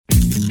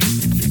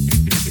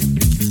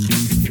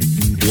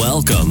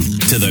Welcome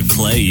to the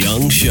Clay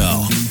Young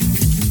Show.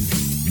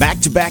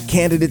 Back-to-back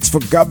candidates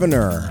for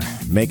governor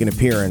make an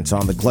appearance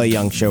on the Clay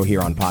Young Show here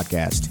on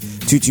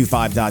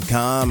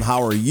podcast225.com.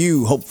 How are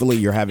you? Hopefully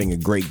you're having a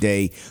great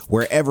day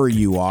wherever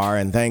you are.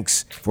 And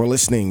thanks for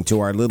listening to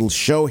our little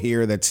show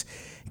here that's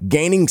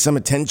gaining some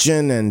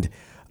attention and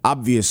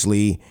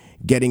obviously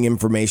getting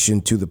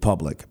information to the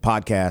public.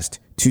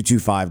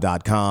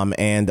 Podcast225.com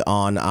and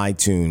on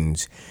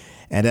iTunes.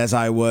 And as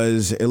I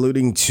was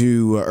alluding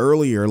to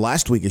earlier,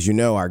 last week, as you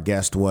know, our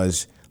guest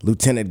was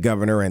Lieutenant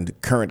Governor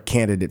and current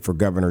candidate for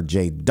Governor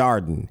Jay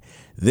Darden.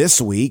 This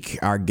week,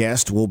 our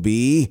guest will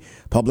be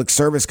Public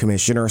Service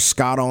Commissioner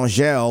Scott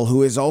Angelle,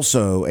 who is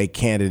also a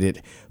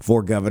candidate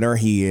for governor.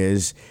 He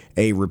is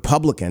a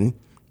Republican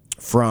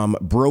from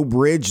Breaux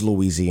Bridge,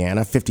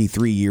 Louisiana,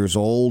 53 years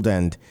old,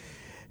 and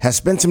has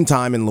spent some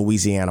time in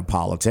Louisiana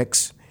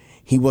politics.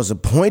 He was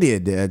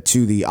appointed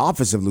to the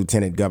office of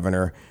Lieutenant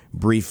Governor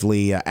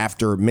briefly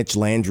after Mitch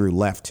Landrieu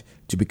left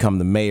to become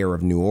the mayor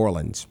of New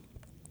Orleans.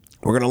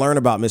 We're going to learn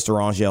about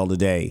Mr. Angelle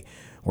today,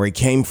 where he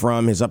came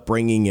from, his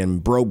upbringing in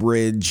Breaux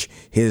Bridge,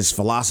 his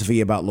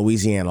philosophy about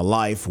Louisiana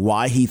life,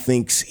 why he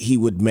thinks he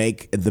would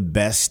make the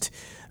best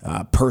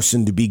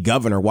person to be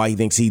governor, why he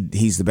thinks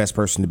he's the best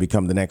person to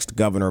become the next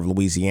governor of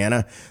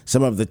Louisiana,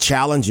 some of the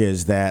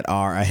challenges that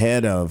are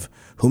ahead of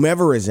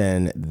whomever is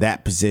in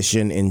that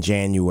position in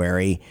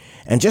January,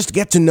 and just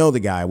get to know the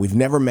guy. We've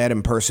never met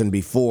in person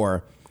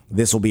before.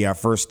 This will be our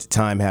first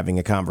time having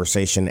a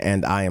conversation,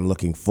 and I am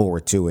looking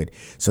forward to it.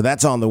 So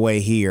that's on the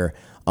way here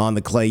on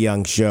the Clay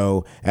Young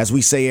Show. As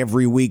we say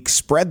every week,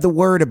 spread the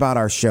word about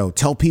our show.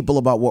 Tell people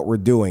about what we're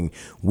doing.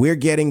 We're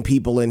getting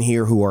people in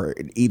here who are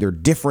either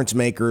difference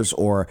makers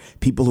or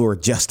people who are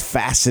just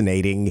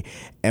fascinating,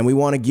 and we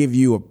want to give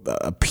you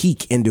a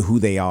peek into who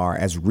they are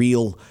as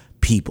real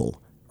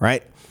people,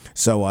 right?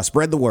 So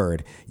spread the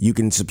word. You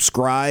can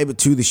subscribe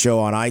to the show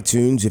on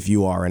iTunes if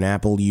you are an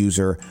Apple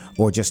user,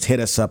 or just hit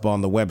us up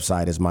on the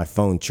website as my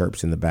phone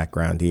chirps in the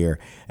background here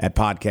at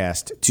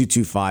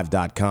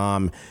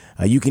podcast225.com.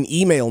 You can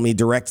email me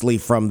directly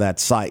from that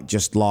site.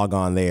 Just log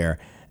on there,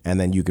 and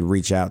then you can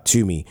reach out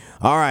to me.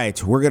 All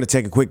right, we're going to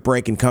take a quick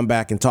break and come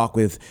back and talk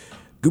with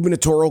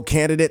gubernatorial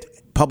candidate,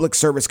 Public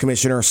Service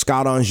Commissioner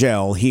Scott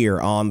Angelle here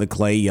on the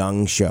Clay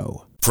Young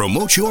Show.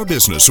 Promote your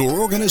business or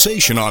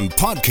organization on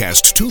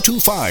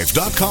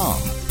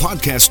podcast225.com.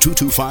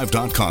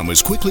 Podcast225.com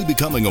is quickly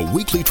becoming a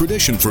weekly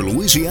tradition for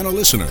Louisiana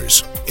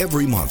listeners.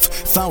 Every month,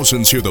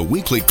 thousands hear the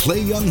weekly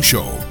Clay Young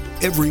Show.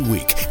 Every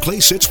week, Clay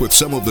sits with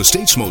some of the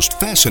state's most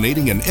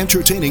fascinating and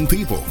entertaining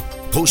people.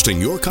 Posting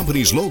your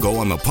company's logo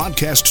on the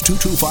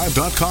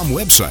podcast225.com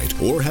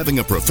website or having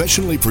a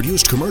professionally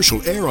produced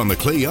commercial air on the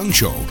Clay Young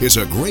Show is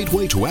a great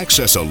way to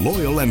access a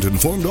loyal and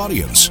informed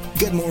audience.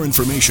 Get more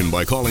information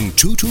by calling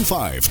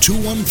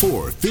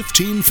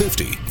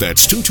 225-214-1550.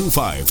 That's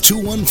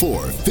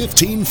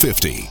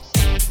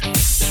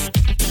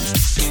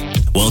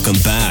 225-214-1550. Welcome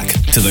back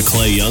to the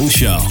Clay Young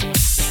Show.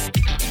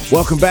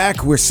 Welcome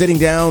back. We're sitting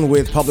down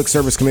with Public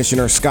Service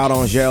Commissioner Scott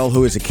Angelle,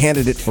 who is a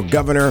candidate for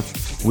governor.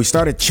 We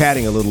started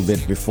chatting a little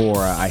bit before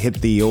I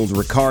hit the old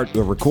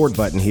record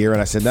button here,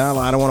 and I said, no,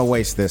 I don't want to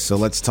waste this, so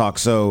let's talk.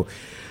 So,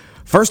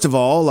 first of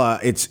all,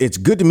 it's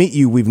good to meet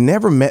you. We've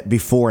never met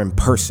before in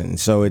person,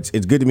 so it's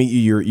good to meet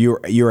you.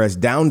 You're as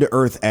down to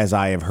earth as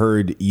I have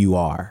heard you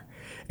are,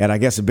 and I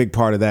guess a big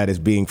part of that is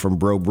being from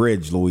Breaux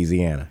Bridge,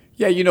 Louisiana.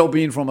 Yeah, you know,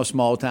 being from a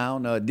small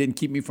town didn't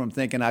keep me from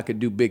thinking I could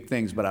do big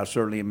things, but I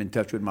certainly am in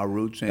touch with my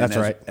roots. And That's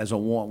right. As a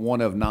one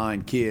of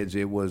 9 kids,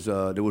 there was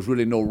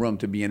really no room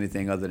to be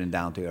anything other than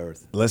down to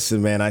earth.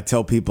 Listen, man, I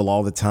tell people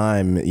all the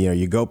time,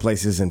 you go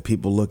places and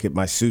people look at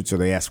my suits or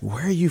they ask,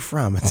 where are you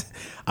from?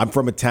 I'm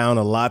from a town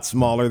a lot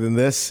smaller than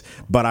this,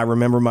 but I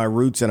remember my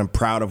roots and I'm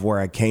proud of where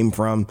I came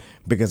from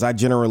because I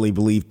generally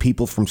believe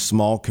people from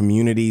small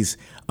communities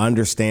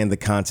understand the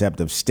concept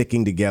of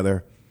sticking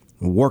together,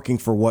 working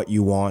for what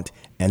you want,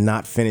 and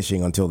not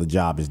finishing until the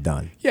job is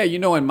done. Yeah,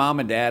 and Mom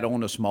and Dad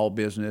owned a small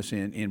business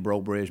in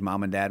Breaux Bridge.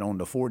 Mom and Dad owned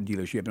a Ford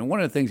dealership. And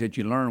one of the things that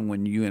you learn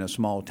when you're in a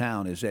small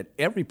town is that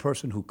every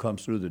person who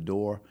comes through the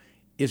door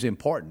is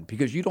important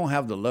because you don't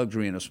have the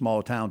luxury in a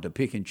small town to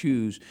pick and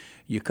choose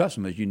your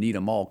customers. You need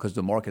them all because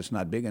the market's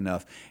not big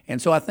enough.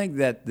 And so I think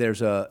that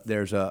there's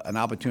an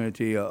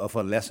opportunity of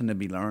a lesson to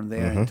be learned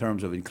there in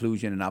terms of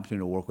inclusion and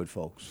opportunity to work with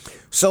folks.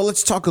 So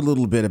let's talk a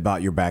little bit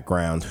about your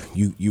background.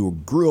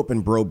 You grew up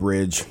in Breaux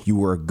Bridge. You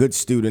were a good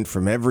student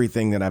from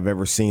everything that I've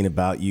ever seen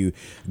about you.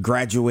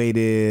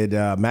 Graduated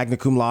magna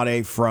cum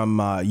laude from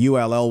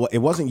ULL. It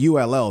wasn't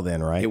ULL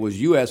then, right? It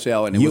was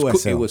USL, and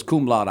it was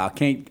cum laude. I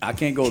can't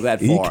go that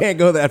far. You can't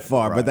go that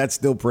far, right. But that's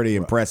still pretty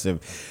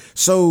impressive.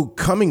 So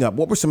coming up,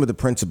 what were some of the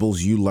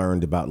principles you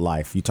learned about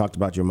life? You talked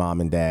about your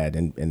mom and dad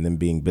and them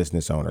being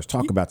business owners.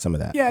 Talk about some of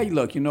that. Yeah,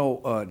 look,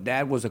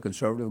 Dad was a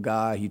conservative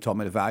guy. He taught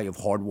me the value of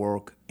hard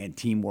work and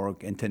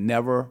teamwork and to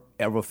never,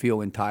 ever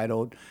feel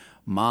entitled.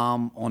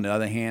 Mom, on the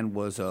other hand,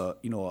 was a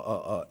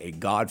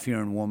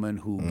God-fearing woman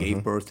who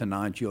gave birth to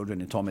 9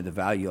 children and taught me the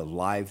value of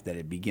life, that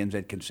it begins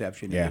at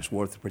conception and it's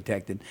worth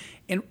protecting.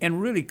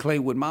 And really, Clay,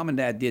 what Mom and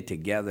Dad did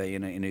together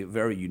in a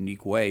very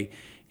unique way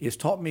is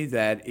taught me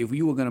that if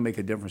you were going to make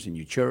a difference in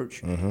your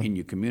church, in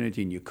your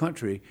community, in your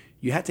country,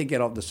 you had to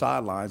get off the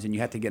sidelines and you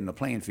had to get in the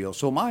playing field.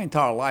 So my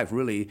entire life,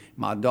 really,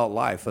 my adult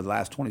life for the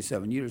last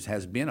 27 years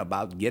has been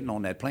about getting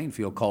on that playing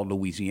field called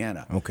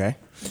Louisiana. Okay.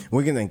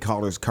 We can then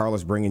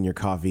Carla's bringing your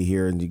coffee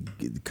here and you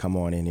come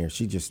on in here.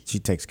 She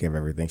takes care of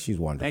everything. She's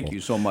wonderful. Thank you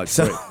so much.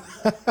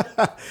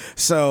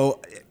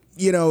 So,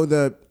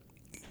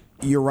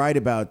 you're right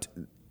about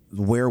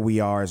where we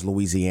are as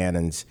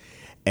Louisianans.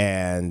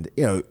 And,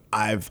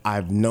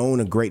 I've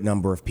known a great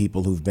number of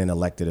people who've been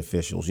elected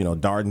officials.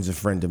 Darden's a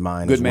friend of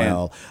mine as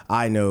well.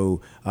 I know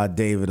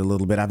David a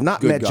little bit. I've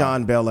not met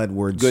John Bell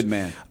Edwards. Good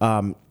man.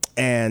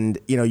 And,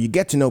 you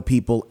get to know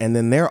people, and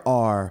then there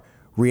are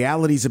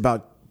realities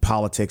about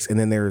politics, and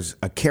then there's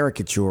a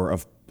caricature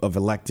of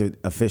elected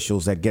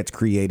officials that gets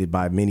created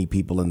by many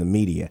people in the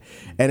media.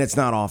 And it's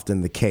not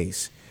often the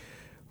case.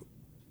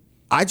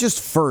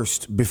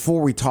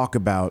 Before we talk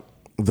about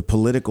the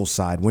political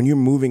side, when you're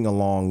moving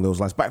along those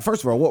lines. But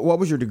first of all, what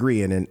was your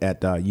degree at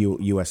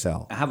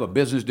USL? I have a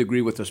business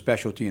degree with a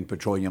specialty in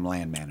petroleum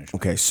land management.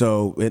 Okay,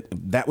 so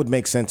that would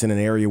make sense in an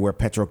area where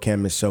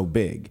petrochem is so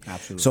big.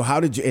 Absolutely. So how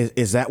did you?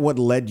 Is that what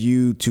led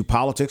you to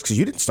politics? Because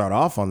you didn't start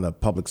off on the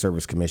Public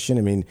Service Commission.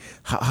 I mean,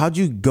 how'd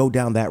you go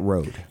down that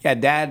road? Yeah,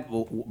 Dad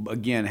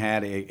again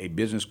had a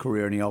business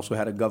career, and he also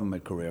had a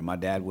government career. My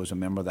dad was a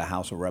member of the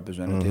House of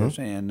Representatives,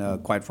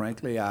 and quite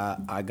frankly,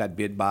 I got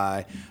bit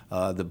by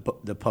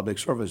the public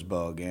service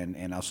bug,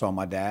 and I saw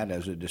my dad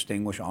as a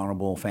distinguished,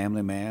 honorable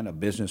family man, a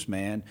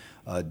businessman,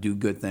 do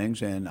good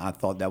things, and I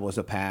thought that was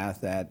a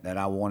path that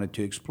I wanted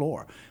to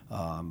explore.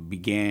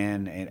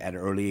 Began at an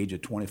early age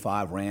of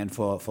 25, ran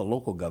for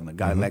local government,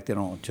 got elected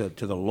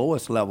to the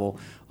lowest level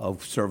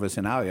of service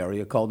in our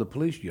area called the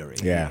police jury.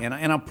 Yeah. And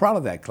I'm proud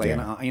of that, Clay.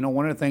 Yeah. And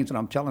one of the things that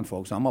I'm telling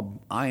folks,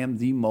 I am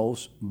the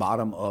most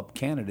bottom-up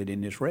candidate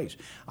in this race.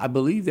 I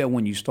believe that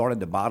when you start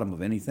at the bottom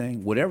of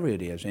anything, whatever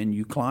it is, and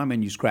you climb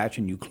and you scratch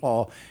and you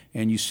claw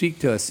and you seek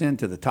to ascend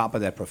to the top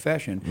of that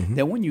profession,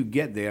 that when you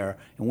get there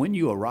and when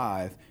you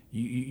arrive,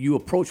 you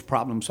approach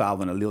problem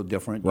solving a little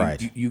different.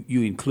 Right.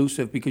 You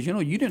inclusive, because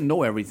you didn't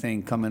know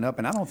everything coming up,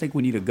 and I don't think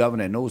we need a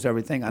governor that knows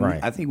everything.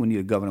 I think we need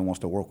a governor that wants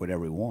to work with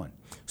everyone.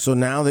 So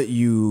now that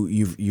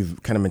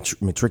you've kind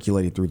of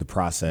matriculated through the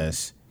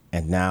process,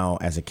 and now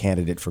as a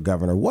candidate for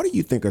governor, what do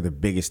you think are the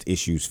biggest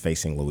issues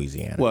facing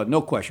Louisiana? Well, no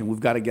question.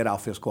 We've got to get our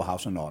fiscal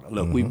house in order.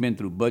 Look, we've been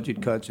through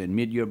budget cuts and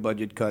mid-year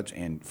budget cuts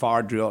and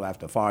fire drill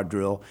after fire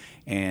drill.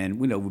 And,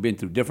 we've been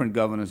through different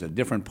governors of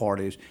different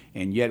parties,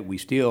 and yet we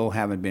still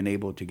haven't been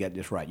able to get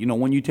this right.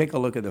 When you take a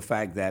look at the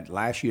fact that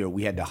last year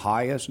we had the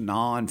highest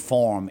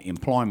non-farm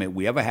employment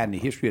we ever had in the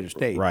history of the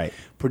state, right,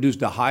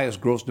 produced the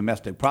highest gross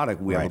domestic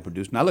product we ever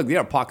produced. Now, look, there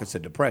are pockets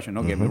of depression,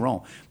 don't get me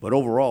wrong, but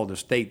overall, the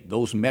state,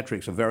 those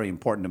metrics are very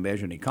important to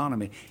measure an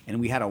economy, and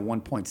we had a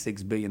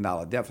 $1.6 billion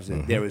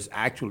deficit. There is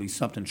actually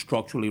something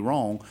structurally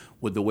wrong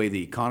with the way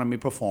the economy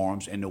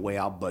performs and the way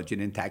our budget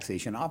and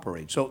taxation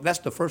operates. So that's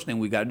the first thing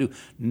we got to do.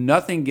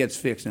 Nothing gets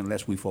fixed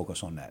unless we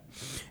focus on that.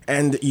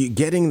 And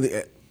getting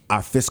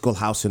our fiscal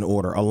house in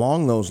order,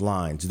 along those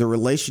lines, the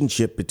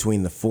relationship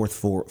between the fourth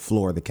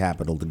floor of the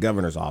Capitol, the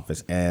governor's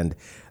office, and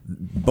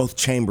both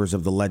chambers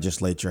of the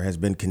legislature has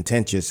been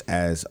contentious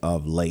as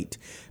of late,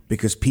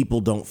 because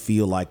people don't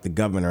feel like the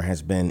governor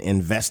has been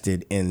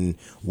invested in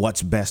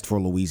what's best for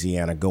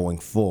Louisiana going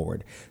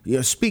forward.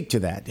 Speak to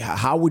that.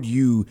 How would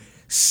you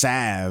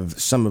salve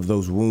some of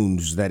those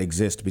wounds that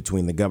exist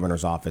between the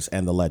governor's office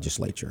and the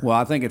legislature? Well,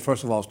 I think it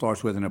first of all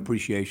starts with an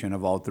appreciation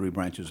of all three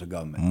branches of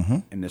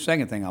government. And the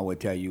second thing I would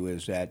tell you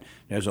is that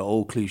there's an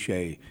old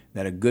cliche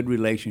that a good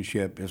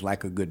relationship is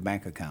like a good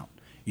bank account.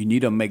 You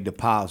need to make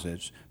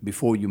deposits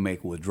before you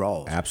make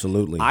withdrawals.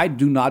 Absolutely. I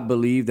do not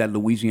believe that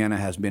Louisiana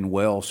has been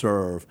well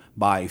served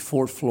by a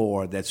fourth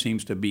floor that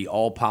seems to be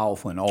all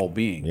powerful and all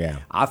being. Yeah.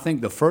 I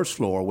think the first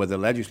floor where the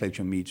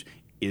legislature meets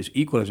is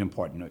equally as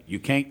important. You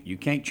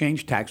can't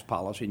change tax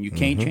policy, and you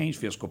can't change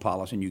fiscal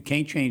policy, and you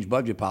can't change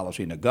budget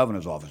policy in the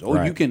governor's office.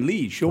 Oh, you can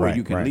lead, sure,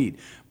 you can lead,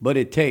 but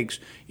it takes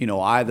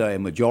either a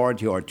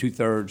majority or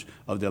 2/3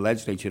 of the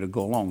legislature to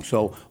go along.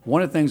 So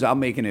one of the things I'm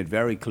making it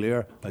very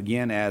clear,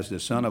 again, as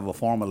the son of a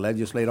former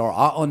legislator,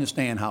 I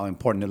understand how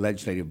important the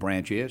legislative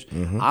branch is.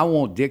 I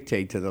won't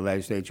dictate to the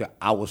legislature.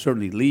 I will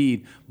certainly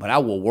lead, but I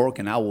will work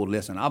and I will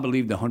listen. I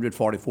believe the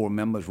 144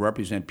 members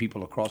represent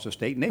people across the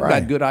state, and they've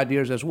got good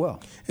ideas as well.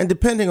 And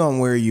depending on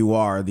where you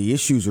are, the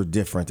issues are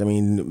different. I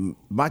mean,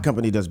 my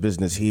company does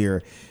business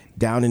here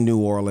down in New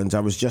Orleans. I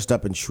was just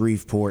up in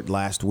Shreveport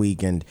last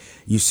week, and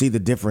you see the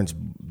difference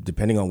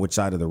depending on which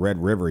side of the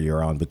Red River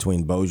you're on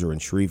between Bossier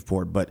and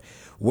Shreveport. But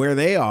where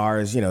they are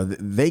is,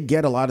 they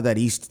get a lot of that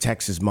East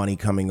Texas money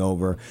coming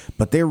over,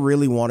 but they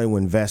really want to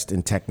invest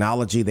in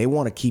technology. They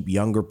want to keep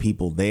younger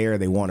people there.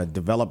 They want to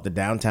develop the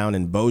downtown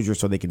in Bossier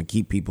so they can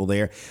keep people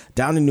there.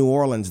 Down in New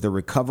Orleans, the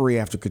recovery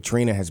after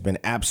Katrina has been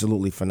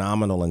absolutely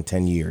phenomenal in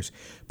 10 years.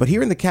 But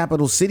here in the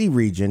capital city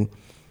region,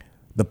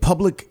 the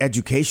public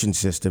education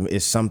system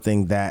is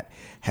something that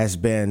has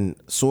been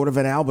sort of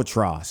an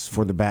albatross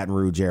for the Baton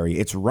Rouge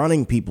area. It's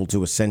running people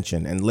to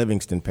Ascension and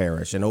Livingston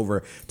Parish and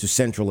over to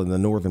Central in the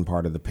northern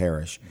part of the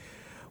parish.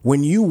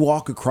 When you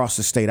walk across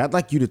the state, I'd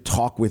like you to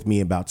talk with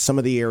me about some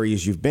of the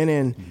areas you've been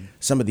in,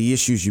 some of the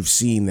issues you've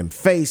seen them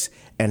face,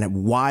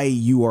 and why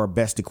you are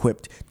best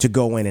equipped to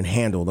go in and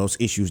handle those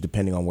issues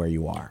depending on where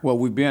you are. Well,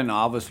 we've been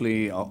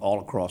obviously all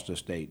across the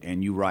state,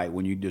 and you're right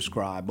when you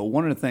describe. But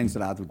one of the things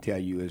that I would tell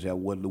you is that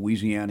what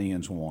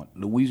Louisianians want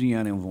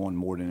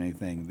more than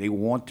anything, they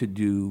want to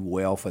do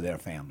well for their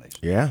families.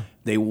 Yeah.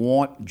 They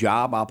want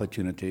job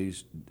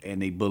opportunities,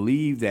 and they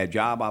believe that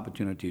job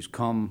opportunities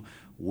come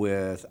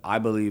with, I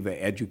believe, an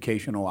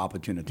educational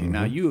opportunity.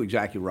 Now, you're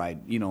exactly right.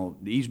 The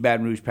East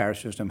Baton Rouge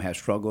parish system has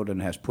struggled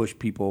and has pushed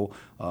people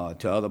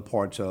to other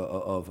parts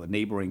of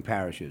neighboring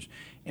parishes.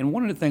 And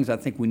one of the things I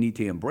think we need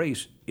to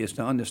embrace is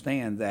to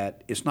understand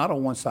that it's not a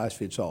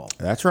one-size-fits-all.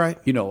 That's right.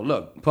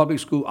 Look, public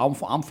school,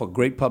 I'm for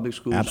great public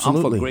schools.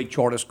 Absolutely. I'm for great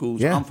charter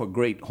schools. Yeah. I'm for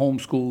great home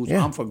schools.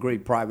 Yeah. I'm for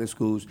great private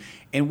schools.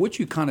 And what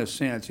you kind of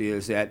sense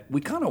is that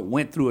we kind of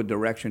went through a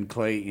direction,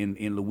 Clay,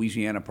 in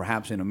Louisiana,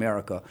 perhaps in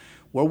America,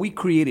 where we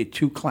created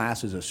two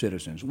classes of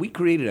citizens. We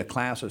created a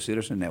class of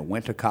citizens that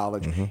went to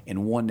college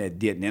and one that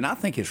didn't. And I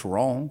think it's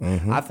wrong.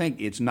 I think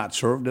it's not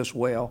served us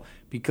well,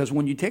 because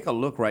when you take a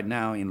look right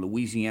now in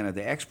Louisiana,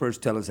 the experts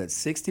tell us that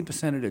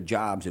 60% of the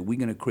jobs that we're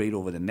going to create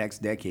over the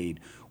next decade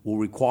will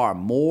require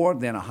more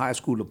than a high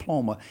school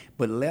diploma,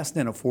 but less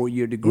than a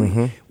 4-year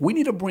degree. We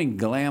need to bring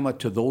glamour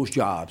to those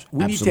jobs.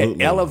 We need to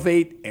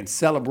elevate and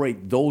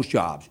celebrate those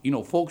jobs.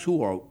 Folks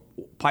who are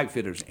pipe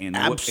fitters and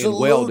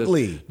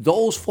welders.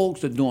 Those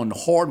folks are doing the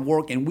hard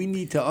work, and we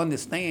need to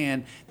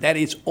understand that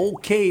it's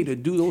okay to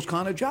do those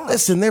kind of jobs.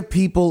 Listen, they're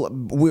people,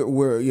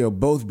 we're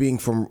both being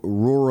from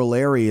rural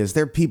areas.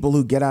 They're people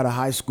who get out of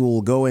high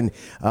school, go and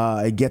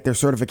get their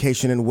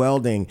certification in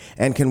welding,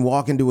 and can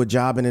walk into a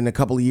job and in a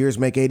couple of years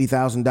make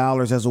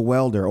 $80,000 as a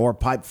welder or a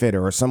pipe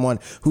fitter or someone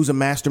who's a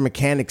master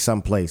mechanic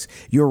someplace.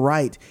 You're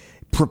right.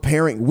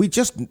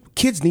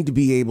 Kids need to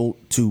be able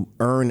to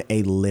earn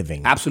a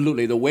living.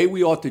 Absolutely. The way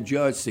we ought to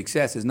judge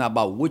success is not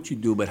about what you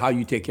do, but how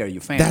you take care of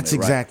your family. That's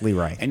exactly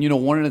right. And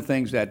one of the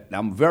things that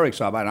I'm very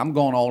excited about, I'm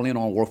going all in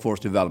on workforce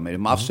development.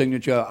 And my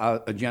signature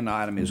agenda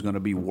item is going to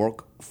be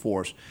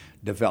workforce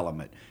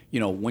development.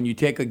 When you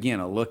take,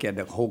 again, a look at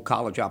the whole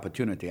college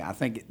opportunity, I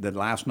think the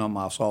last number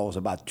I saw was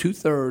about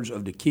 2/3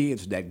 of the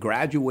kids that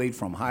graduate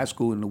from high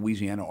school in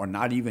Louisiana are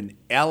not even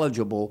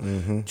eligible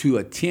to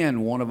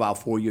attend one of our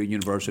 4-year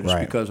universities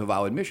because of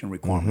our admission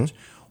requirements.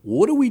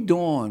 What are we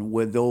doing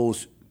with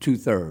those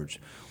 2/3?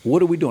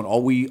 What are we doing?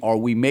 Are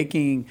we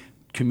making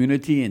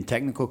community and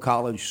technical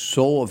college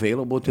so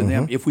available to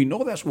them? If we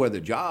know that's where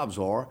the jobs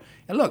are,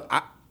 and look,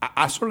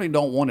 I certainly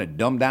don't want to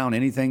dumb down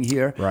anything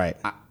here. Right.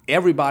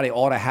 Everybody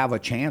ought to have a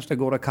chance to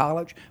go to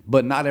college,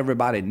 but not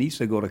everybody needs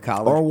to go to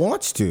college. Or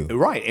wants to.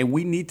 Right. And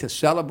we need to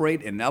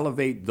celebrate and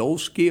elevate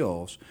those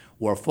skills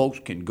where folks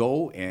can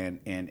go and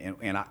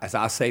as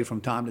I say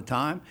from time to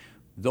time,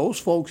 those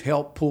folks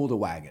help pull the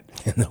wagon.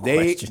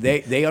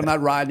 They are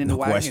not riding in the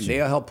wagon. Question.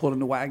 They are help pulling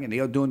the wagon. They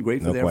are doing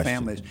great for their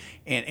families.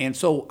 And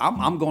so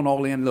I'm going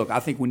all in. Look, I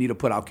think we need to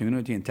put our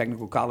community and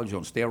technical college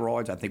on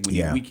steroids. I think we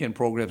need weekend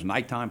programs,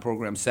 nighttime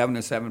programs,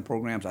 7-to-7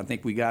 programs. I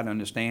think we got to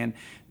understand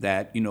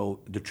that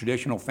the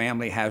traditional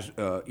family has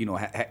in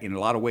a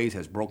lot of ways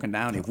has broken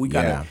down. If we've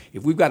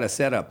got to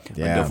set up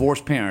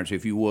divorced parents,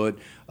 if you would,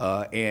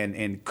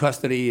 and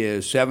custody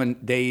is 7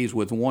 days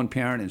with one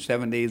parent and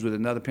 7 days with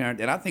another parent,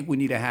 then I think we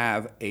need to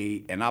have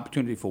an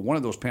opportunity for one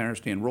of those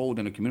parents to enroll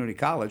in a community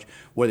college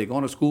where they're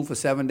going to school for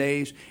 7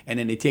 days and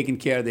then they're taking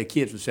care of their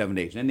kids for 7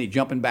 days. Then they're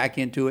jumping back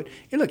into it.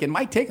 And look, it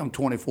might take them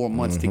 24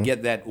 months to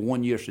get that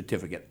 1-year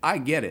certificate. I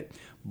get it,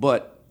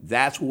 but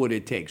that's what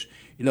it takes.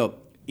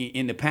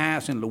 In the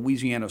past in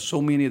Louisiana,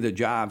 so many of the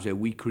jobs that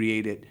we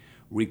created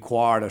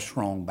required a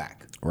strong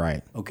back.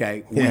 Right.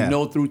 Okay. We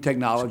know through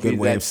technology. That's a good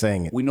way of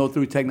saying it. We know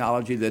through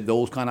technology that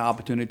those kind of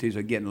opportunities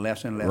are getting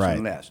less and less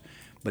and less.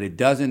 But it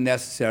doesn't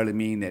necessarily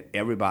mean that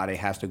everybody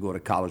has to go to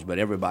college, but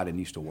everybody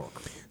needs to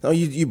work. No,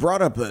 you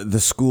brought up the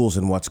schools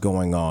and what's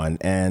going on,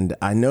 and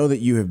I know that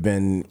you have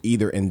been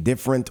either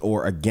indifferent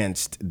or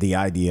against the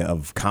idea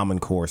of Common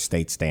Core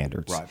state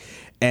standards. Right.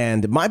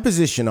 And my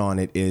position on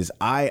it is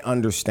I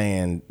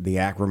understand the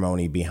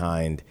acrimony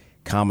behind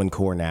Common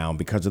Core now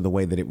because of the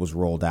way that it was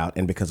rolled out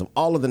and because of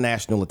all of the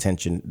national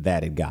attention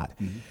that it got.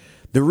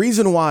 The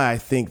reason why I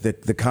think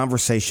that the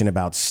conversation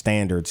about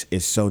standards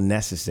is so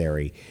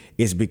necessary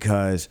is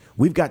because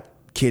we've got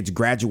kids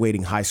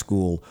graduating high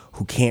school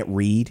who can't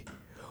read,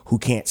 who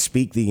can't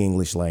speak the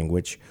English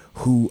language,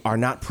 who are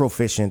not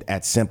proficient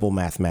at simple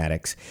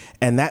mathematics,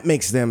 and that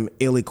makes them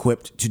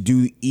ill-equipped to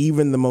do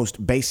even the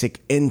most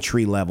basic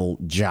entry-level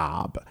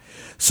job.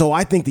 So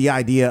I think the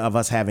idea of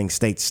us having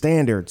state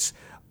standards,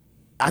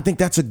 I think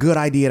that's a good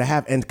idea to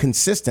have, and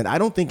consistent. I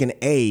don't think an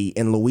A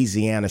in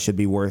Louisiana should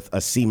be worth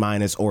a C-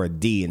 or a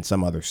D in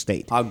some other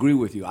state. I agree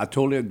with you. I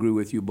totally agree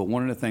with you. But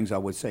one of the things I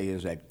would say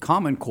is that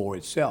Common Core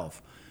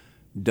itself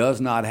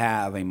does not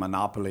have a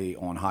monopoly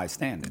on high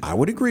standards. I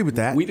would agree with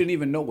that. We didn't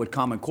even know what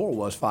Common Core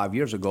was 5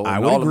 years ago. I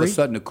And would all agree. of a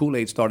sudden, the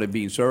Kool-Aid started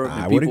being served,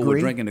 and I would people were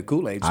agree. drinking the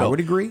Kool-Aid. I would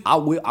agree.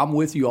 I'm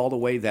with you all the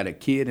way that a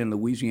kid in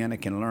Louisiana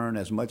can learn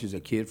as much as a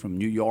kid from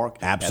New York,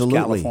 Absolutely.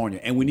 as California,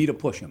 and we need to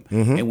push them,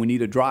 and we need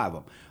to drive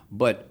them.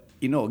 But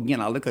again,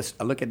 I look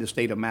at the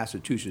state of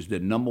Massachusetts, the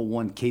number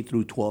one K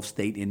through 12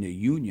 state in the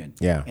union,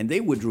 Yeah. and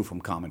they withdrew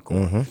from Common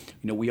Core.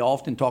 We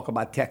often talk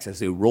about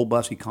Texas, a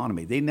robust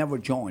economy. They never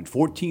joined.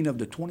 14 of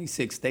the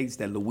 26 states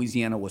that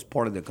Louisiana was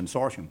part of the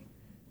consortium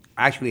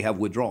actually have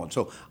withdrawn.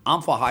 So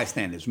I'm for high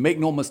standards. Make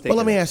no mistake. Well,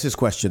 let me ask this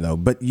question, though.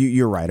 But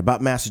you're right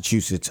about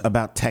Massachusetts,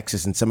 about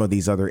Texas, and some of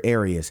these other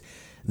areas.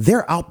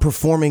 They're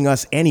outperforming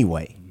us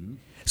anyway.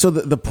 So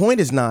the point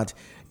is not,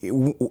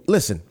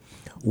 listen,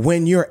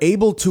 when you're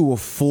able to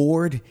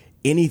afford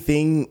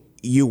anything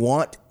you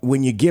want,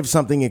 when you give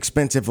something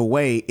expensive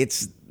away,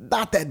 it's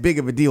not that big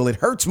of a deal. It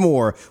hurts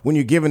more when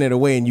you're giving it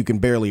away and you can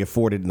barely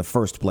afford it in the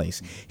first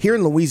place. Here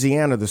in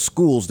Louisiana, the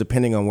schools,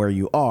 depending on where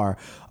you are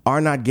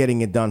not getting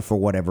it done for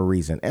whatever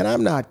reason. And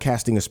I'm not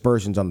casting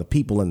aspersions on the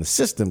people in the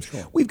systems.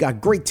 Sure. We've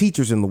got great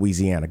teachers in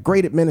Louisiana,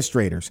 great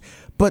administrators.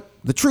 But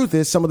the truth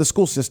is, some of the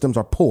school systems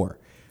are poor.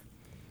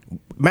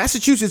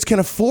 Massachusetts can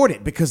afford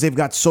it because they've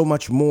got so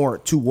much more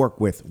to work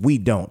with. We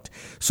don't.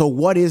 So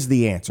what is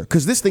the answer?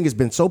 Because this thing has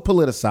been so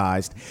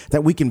politicized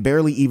that we can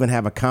barely even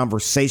have a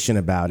conversation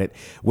about it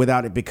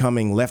without it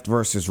becoming left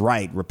versus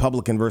right,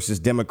 Republican versus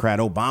Democrat,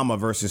 Obama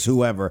versus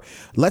whoever.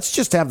 Let's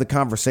just have the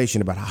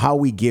conversation about how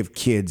we give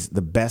kids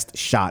the best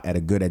shot at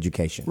a good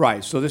education.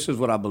 Right. So this is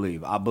what I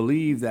believe. I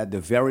believe that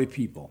the very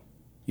people,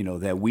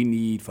 that we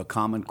need for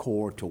Common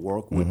Core to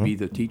work would be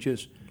the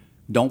teachers,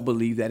 don't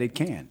believe that it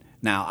can.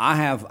 Now, I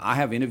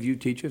have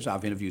interviewed teachers,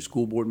 I've interviewed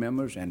school board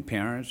members and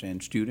parents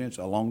and students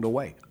along the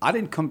way. I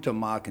didn't come to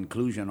my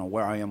conclusion on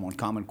where I am on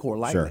Common Core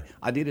lightly. Sure.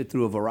 I did it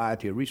through a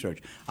variety of research.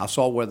 I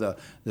saw where the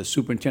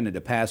superintendent,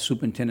 the past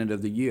superintendent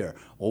of the year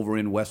over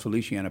in West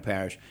Feliciana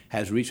Parish,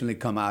 has recently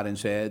come out and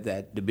said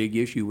that the big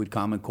issue with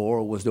Common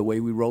Core was the way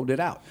we rolled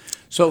it out.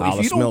 So Hollis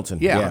if you don't, Milton.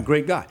 Yeah,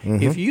 great guy.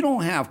 If you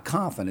don't have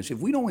confidence, if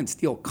we don't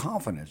instill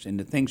confidence in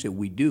the things that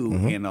we do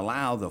and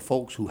allow the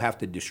folks who have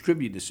to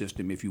distribute the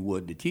system, if you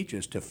would, the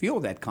teachers, to feel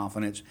that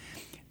confidence,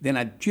 then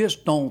I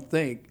just don't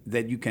think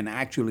that you can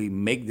actually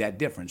make that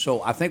difference.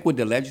 So I think what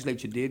the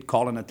legislature did,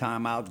 calling a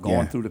timeout,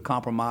 going through the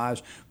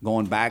compromise,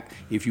 going back,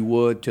 if you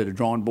would, to the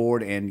drawing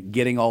board and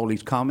getting all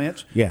these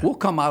comments, we'll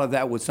come out of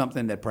that with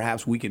something that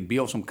perhaps we can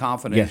build some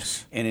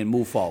confidence and then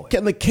move forward.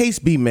 Can the case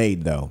be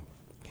made, though,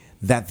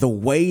 that the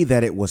way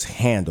that it was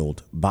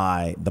handled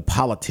by the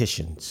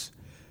politicians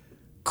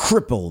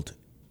crippled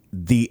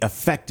the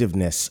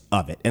effectiveness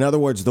of it? In other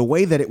words, the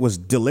way that it was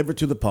delivered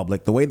to the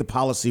public, the way the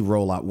policy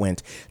rollout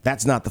went,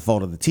 that's not the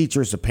fault of the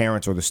teachers, the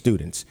parents, or the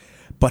students.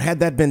 But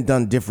had that been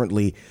done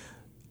differently,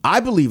 I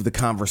believe the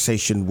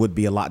conversation would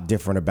be a lot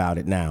different about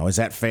it now. Is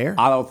that fair?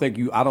 I don't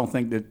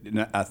think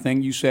that a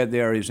thing you said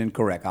there is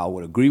incorrect. I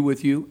would agree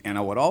with you, and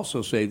I would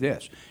also say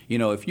this.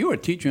 If you're a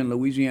teacher in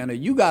Louisiana,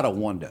 you got to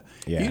wonder.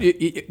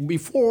 Yeah.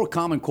 Before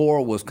Common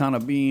Core was kind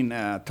of being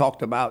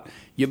talked about,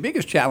 your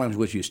biggest challenge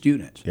was your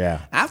students.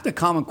 Yeah. After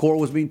Common Core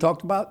was being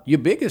talked about, your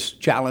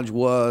biggest challenge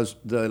was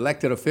the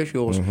elected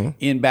officials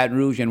in Baton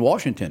Rouge and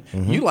Washington.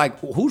 You like,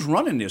 who's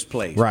running this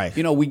place? Right.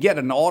 We get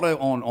an order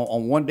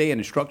on one day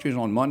and instructions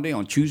on Monday.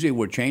 On Tuesday,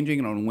 we're changing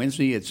it. On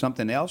Wednesday, it's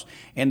something else.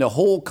 And the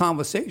whole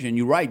conversation,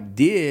 you're right,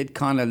 did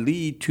kind of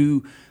lead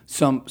to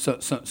some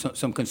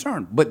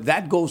concern. But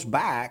that goes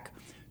back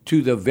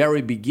to the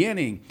very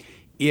beginning.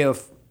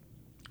 If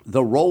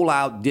the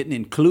rollout didn't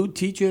include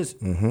teachers,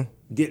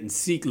 didn't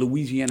seek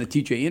Louisiana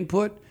teacher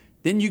input,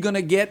 then you're going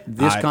to get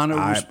this kind of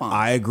response.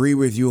 I agree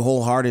with you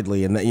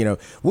wholeheartedly. And,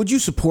 would you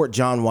support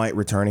John White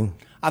returning?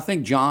 I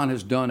think John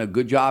has done a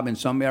good job in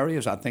some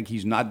areas. I think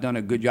he's not done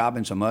a good job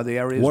in some other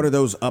areas. What are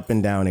those up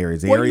and down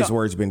areas? The areas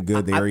where it's been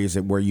good, the areas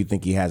where you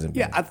think he hasn't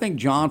been? Yeah, I think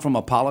John, from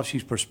a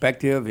policies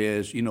perspective,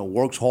 is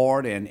works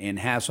hard and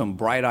has some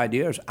bright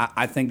ideas.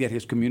 I think that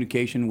his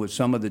communication with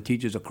some of the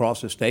teachers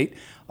across the state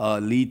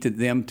lead to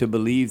them to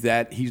believe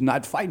that he's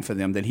not fighting for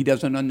them, that he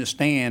doesn't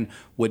understand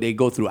what they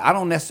go through. I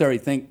don't necessarily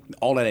think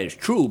all of that is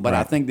true, but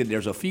I think that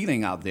there's a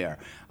feeling out there.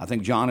 I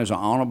think John is an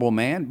honorable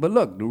man. But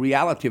look, the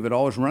reality of it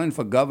all is running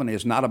for governor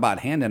is not about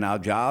handing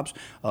out jobs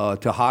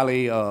to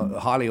highly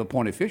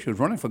appointed officials.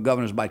 Running for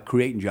governor is about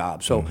creating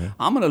jobs. So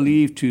I'm going to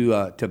leave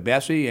to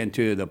Bessie and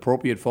to the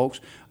appropriate folks,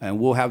 and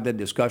we'll have that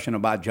discussion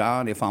about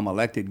John if I'm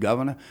elected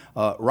governor.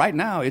 Right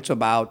now, it's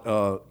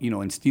about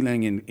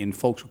instilling in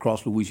folks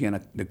across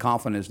Louisiana the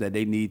confidence that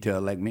they need to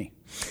elect me.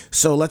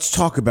 So let's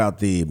talk about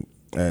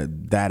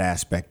that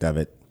aspect of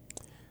it.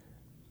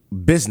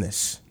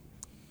 business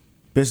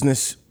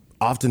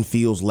often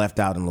feels left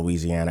out in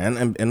Louisiana.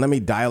 And let me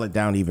dial it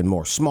down even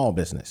more. Small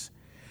business.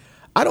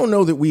 I don't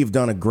know that we've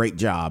done a great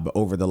job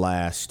over the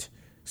last,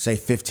 say,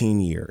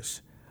 15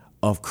 years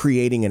of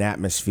creating an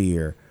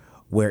atmosphere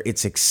where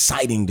it's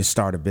exciting to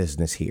start a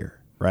business here,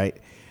 right?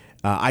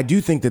 I do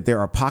think that there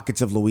are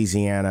pockets of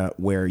Louisiana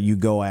where you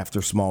go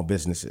after small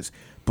businesses,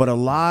 but a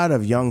lot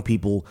of young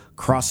people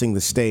crossing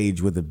the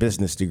stage with a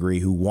business degree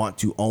who want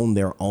to own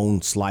their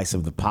own slice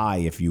of the pie,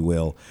 if you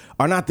will,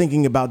 are not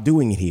thinking about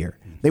doing it here.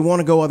 They want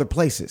to go other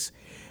places.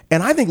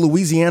 And I think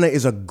Louisiana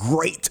is a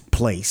great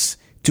place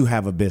to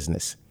have a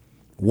business.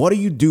 What do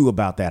you do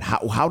about that?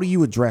 How do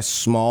you address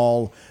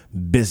small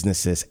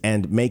businesses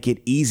and make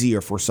it easier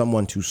for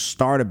someone to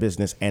start a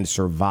business and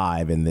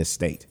survive in this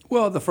state?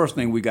 Well, the first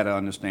thing we got to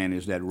understand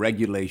is that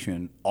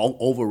regulation,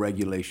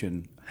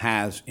 over-regulation,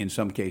 has in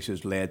some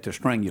cases led to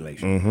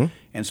strangulation. Mm-hmm.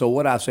 And so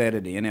what I said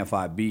at the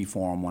NFIB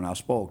forum when I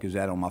spoke is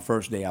that on my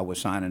first day I would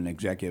sign an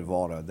executive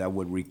order that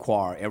would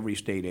require every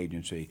state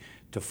agency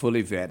to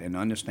fully vet and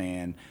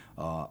understand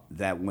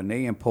that when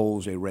they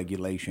impose a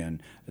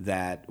regulation,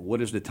 that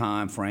what is the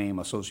time frame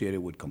associated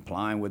with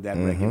complying with that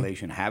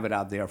regulation, have it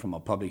out there from a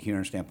public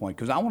hearing standpoint.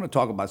 Because I want to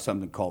talk about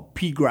something called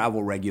pea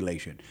gravel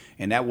regulation.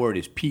 And that word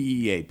is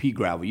PEA, pea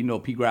gravel. You know,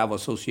 pea gravel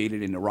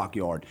associated in the rock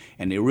yard.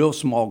 And they're real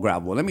small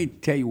gravel. Well, let me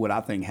tell you what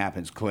I think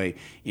happens, Clay,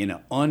 in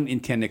an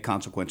unintended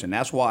consequence. And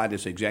that's why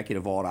this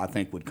executive order, I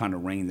think, would kind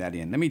of rein that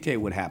in. Let me tell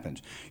you what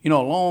happens. You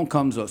know, along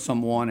comes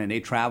someone and they're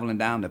traveling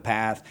down the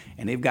path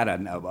and they've got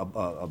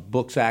a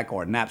book sack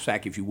or a knapsack,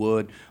 if you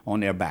would,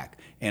 on their back.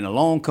 And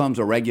along comes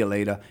a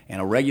regulator, and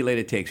a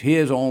regulator takes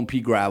his own pea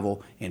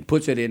gravel and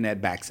puts it in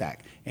that back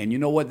sack. And you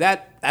know what?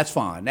 That's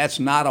fine. That's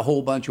not a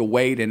whole bunch of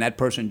weight, and that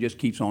person just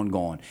keeps on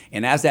going.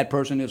 And as that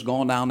person is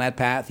going down that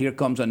path, here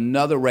comes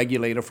another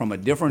regulator from a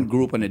different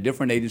group and a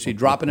different agency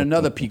dropping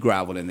another pea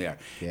gravel in there.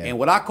 Yeah. And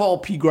what I call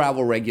pea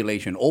gravel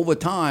regulation, over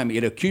time,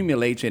 it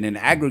accumulates and it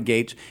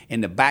aggregates,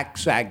 and the back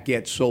sack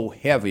gets so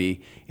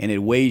heavy and it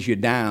weighs you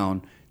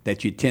down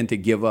that you tend to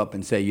give up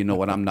and say, you know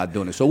what, I'm not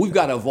doing it. So we've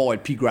got to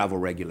avoid pea gravel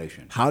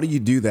regulation. How do you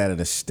do that in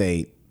a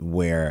state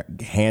where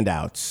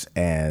handouts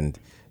and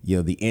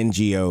the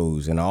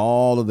NGOs and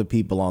all of the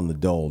people on the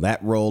dole,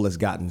 that roll has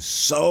gotten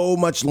so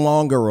much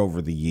longer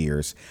over the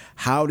years?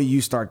 How do you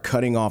start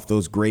cutting off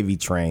those gravy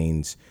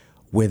trains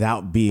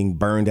without being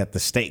burned at the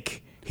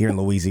stake here in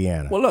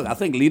Louisiana? Well, look, I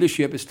think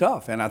leadership is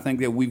tough. And I think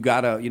that we've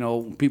got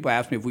people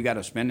ask me if we got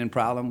a spending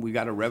problem, we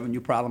got a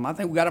revenue problem. I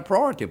think we got a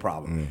priority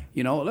problem.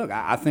 Look,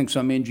 I think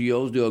some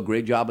NGOs do a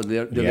great job of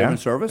delivering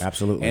service.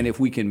 Absolutely. And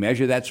if we can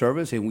measure that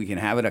service and we can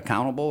have it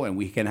accountable and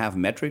we can have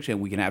metrics and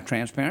we can have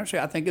transparency,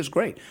 I think it's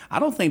great. I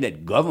don't think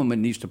that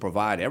government needs to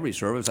provide every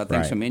service. I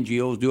think some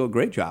NGOs do a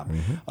great job.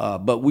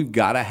 But we've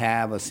got to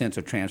have a sense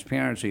of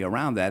transparency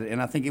around that.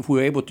 And I think if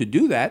we're able to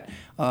do that,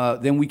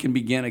 then we can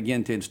begin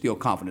again to instill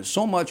confidence.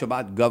 So much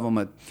about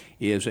government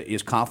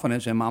is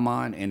confidence in my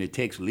mind, and it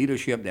takes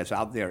leadership that's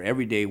out there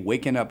every day,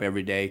 waking up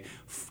every day,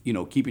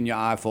 keeping your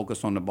eye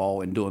focused on the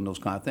ball and doing those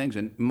kind of things.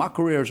 And my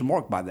career is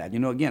marked by that.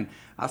 Again,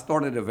 I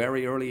started at a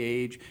very early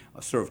age. I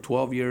served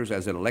 12 years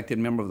as an elected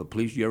member of the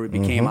police jury,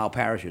 became our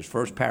parish's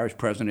first parish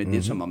president,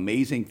 did some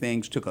amazing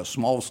things, took a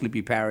small,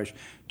 sleepy parish,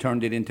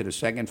 turned it into the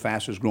second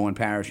fastest growing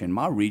parish in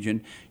my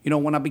region.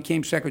 When I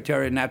became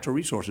Secretary of Natural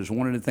Resources,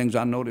 one of the things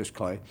I noticed,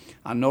 Clay,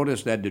 I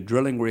noticed that the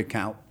drilling rig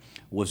count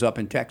was up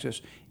in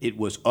Texas. It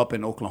was up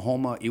in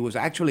Oklahoma. It was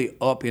actually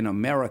up in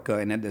America,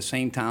 and at the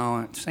same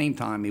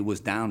time, it was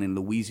down in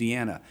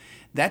Louisiana.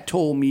 That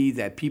told me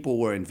that people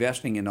were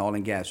investing in the oil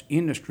and gas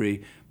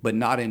industry, but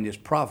not in this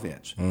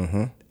province.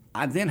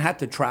 I then had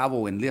to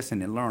travel and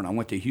listen and learn. I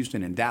went to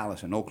Houston and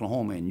Dallas and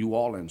Oklahoma and New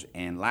Orleans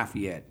and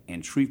Lafayette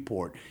and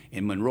Shreveport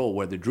and Monroe,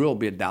 where the drill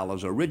bit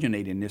dollars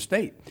originate in this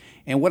state.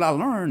 And what I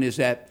learned is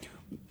that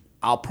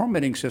our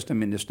permitting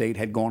system in the state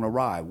had gone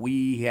awry.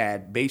 We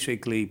had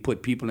basically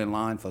put people in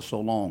line for so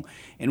long.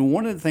 And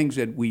one of the things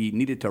that we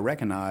needed to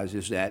recognize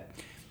is that,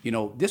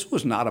 this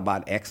was not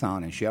about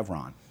Exxon and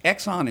Chevron.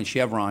 Exxon and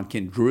Chevron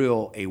can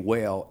drill a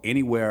well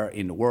anywhere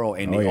in the world,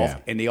 and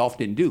they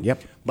often do.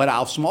 Yep. But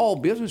our small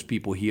business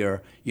people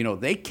here,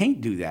 they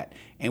can't do that.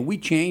 And we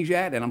changed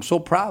that, and I'm so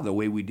proud of the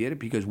way we did it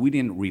because we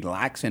didn't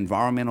relax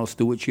environmental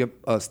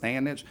stewardship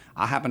standards.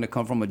 I happen to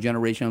come from a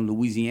generation of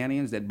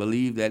Louisianians that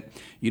believe that,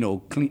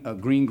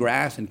 green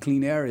grass and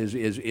clean air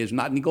is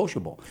not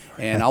negotiable,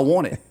 and I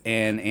want it,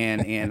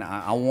 and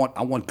I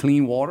want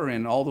clean water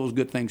and all those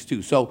good things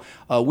too. So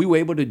we were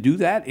able to do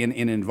that in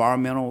an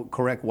environmental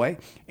correct way,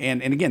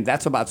 and again,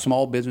 that's about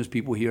small business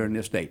people here in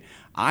this state.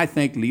 I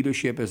think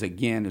leadership is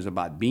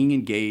about being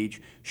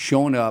engaged,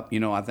 showing up.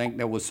 I think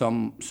there was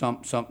some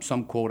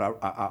quote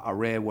I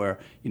read where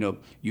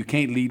you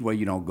can't lead where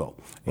you don't go.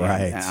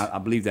 Right. And I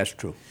believe that's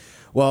true.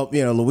 Well,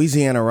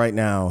 Louisiana right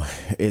now,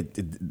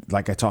 it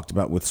like I talked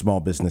about with small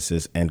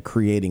businesses and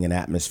creating an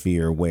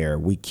atmosphere where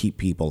we keep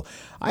people.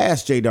 I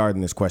asked Jay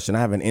Darden this question. I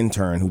have an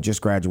intern who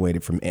just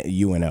graduated from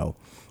UNO,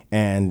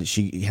 and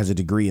she has a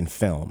degree in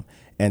film.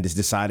 and is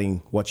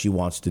deciding what she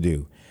wants to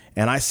do.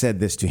 And I said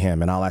this to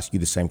him, and I'll ask you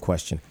the same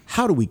question.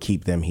 How do we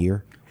keep them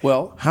here?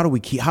 Well, how do we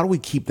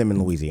keep them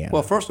in Louisiana?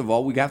 Well, first of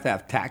all, we have to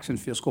have tax and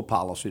fiscal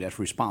policy that's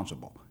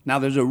responsible. Now,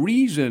 there's a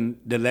reason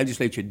the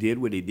legislature did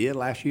what they did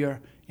last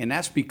year, and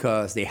that's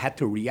because they had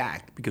to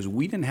react because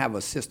we didn't have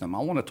a system. I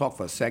want to talk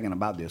for a second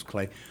about this,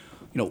 Clay.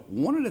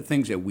 One of the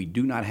things that we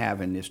do not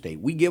have in this state,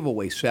 we give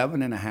away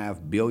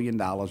 $7.5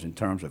 billion in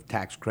terms of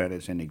tax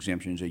credits and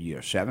exemptions a year.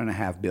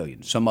 $7.5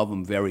 billion. Some of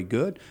them very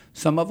good,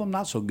 some of them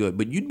not so good.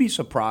 But you'd be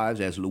surprised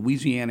as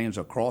Louisianians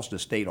across the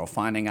state are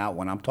finding out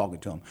when I'm talking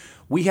to them.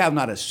 We have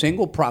not a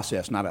single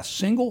process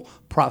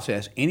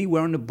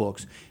anywhere in the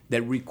books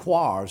that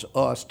requires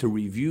us to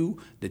review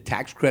the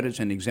tax credits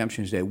and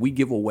exemptions that we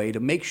give away to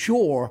make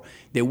sure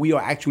that we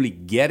are actually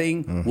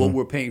getting what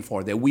we're paying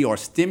for, that we are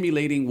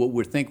stimulating what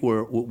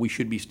we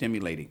should be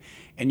stimulating.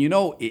 And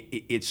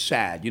it's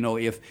sad.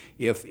 If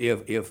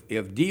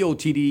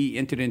DOTD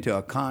entered into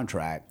a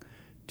contract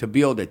to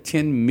build a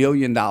 $10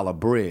 million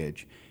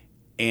bridge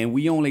and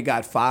we only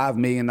got $5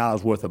 million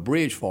worth of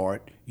bridge for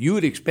it, you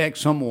would expect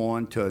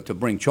someone to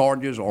bring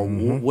charges or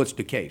what's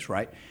the case,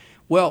 right?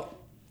 Well,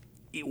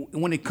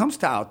 when it comes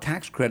to our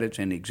tax credits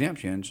and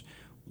exemptions,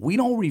 we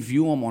don't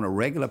review them on a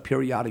regular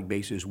periodic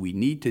basis. We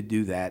need to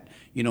do that.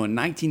 In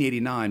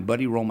 1989,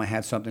 Buddy Roma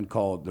had something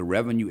called the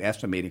Revenue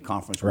Estimating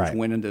Conference, which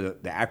went into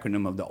the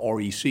acronym of the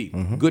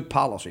REC. Good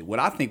policy. What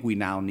I think we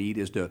now need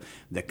is the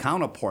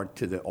counterpart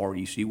to the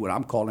REC, what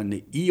I'm calling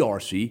the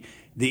ERC,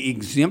 the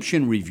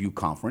Exemption Review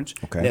Conference.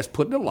 Okay. Let's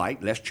put the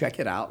light, let's check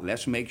it out,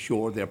 let's make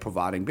sure they're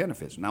providing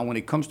benefits. Now, when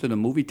it comes to the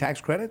movie tax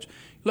credits,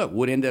 look,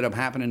 what ended up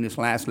happening this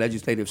last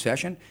legislative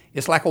session,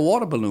 it's like a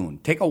water balloon.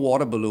 Take a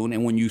water balloon,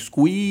 and when you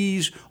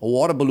squeeze a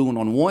water balloon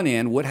on one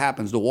end, what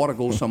happens? The water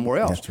goes somewhere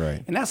else. That's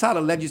right. And that's how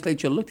the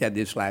legislature looked at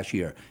this last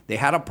year. They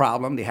had a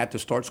problem. They had to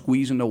start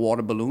squeezing the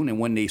water balloon,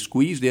 and when they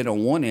squeezed it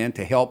on one end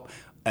to help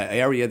an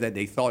area that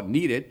they thought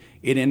needed,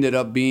 it ended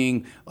up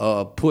being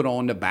put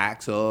on the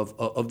backs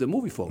of the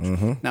movie folks.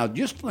 Now,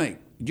 just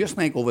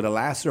think over the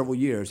last several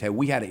years, had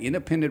we had an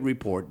independent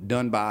report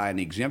done by an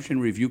exemption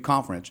review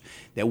conference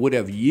that would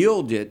have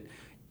yielded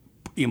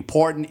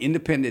important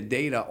independent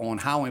data on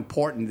how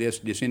important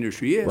this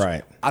industry is,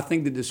 I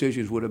think the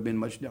decisions would have been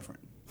much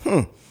different.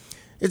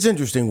 It's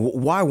interesting.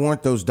 Why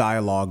weren't those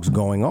dialogues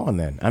going on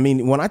then? I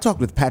mean, when I talked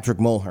with Patrick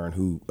Mulhern,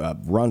 who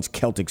runs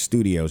Celtic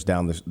Studios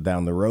down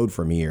the road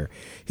from here,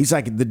 he's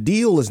like, the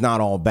deal is not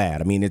all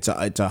bad. I mean, it's a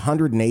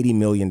 $180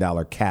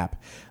 million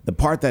cap. The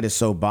part that is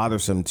so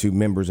bothersome to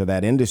members of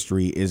that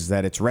industry is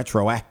that it's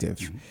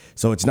retroactive,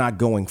 so it's not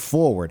going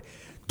forward.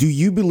 Do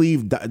you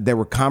believe that there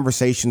were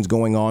conversations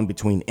going on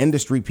between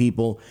industry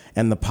people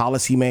and the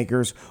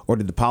policymakers, or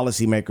did the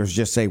policymakers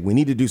just say, we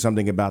need to do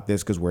something about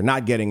this because we're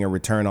not getting a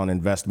return on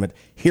investment?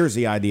 Here's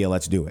the idea.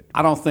 Let's do it.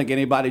 I don't think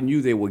anybody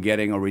knew they were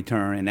getting a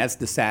return, and that's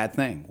the sad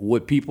thing.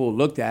 What people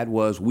looked at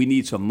was, we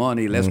need some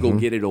money. Let's go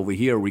get it over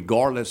here,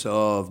 regardless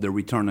of the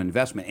return on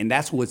investment. And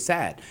that's what's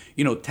sad.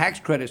 Tax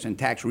credits and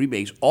tax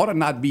rebates ought to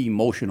not be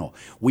emotional.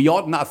 We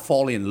ought not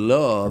fall in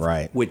love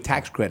with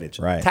tax credits.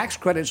 Tax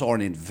credits are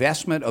an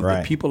investment of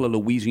the people of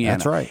Louisiana.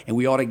 That's right. And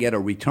we ought to get a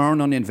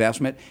return on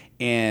investment.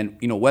 And,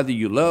 whether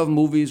you love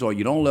movies or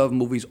you don't love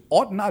movies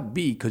ought not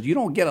be, because you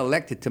don't get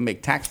elected to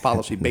make tax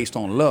policy based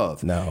on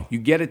love. No. You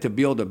get it to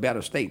build a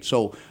better state.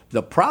 So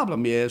the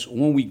problem is,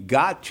 when we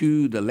got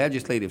to the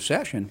legislative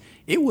session,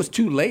 it was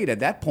too late at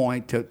that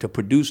point to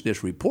produce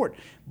this report.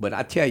 But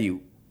I tell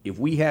you, if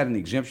we had an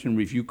exemption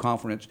review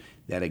conference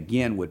that,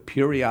 again, would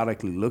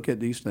periodically look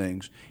at these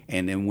things,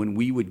 and then when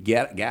we would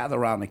gather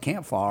around the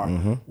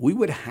campfire, we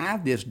would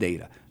have this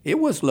data. It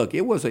was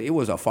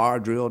a fire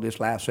drill this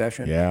last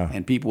session,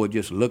 and people were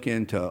just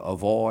looking to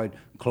avoid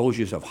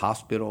closures of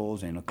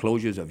hospitals and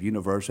closures of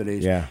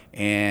universities,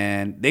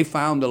 and they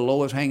found the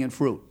lowest hanging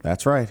fruit.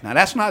 That's right. Now,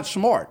 that's not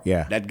smart.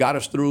 That got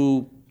us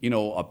through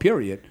a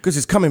period. Because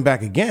it's coming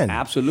back again.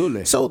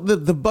 Absolutely. So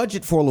the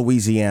budget for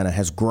Louisiana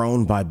has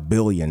grown by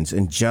billions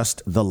in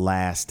just the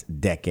last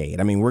decade.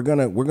 I mean, we're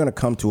gonna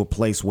come to a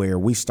place where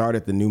we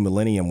started the new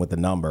millennium with a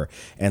number,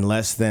 and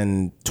less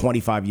than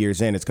 25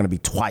 years in, it's going to be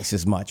twice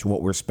as much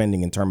what we're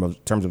spending in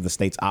terms of the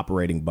state's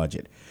operating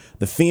budget.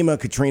 The FEMA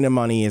Katrina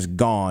money is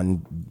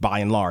gone. By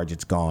and large,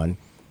 it's gone.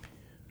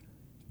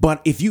 But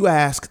if you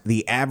ask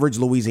the average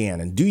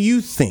Louisianan, do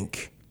you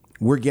think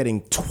we're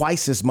getting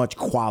twice as much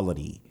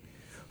quality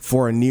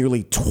for a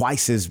nearly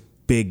twice as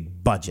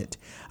big budget?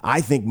 I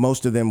think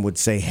most of them would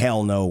say,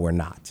 hell no, we're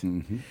not.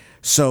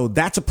 So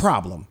that's a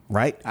problem,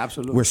 right?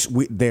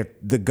 Absolutely.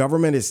 The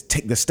government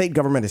the state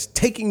government is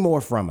taking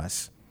more from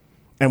us,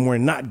 and we're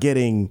not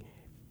getting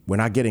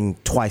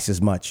twice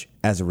as much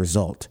as a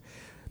result.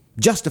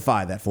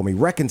 Justify that for me.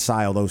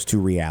 Reconcile those two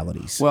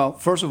realities. Well,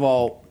 first of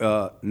all,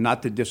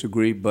 not to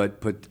disagree,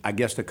 but I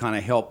guess to kind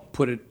of help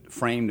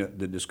frame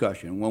the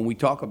discussion. When we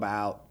talk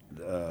about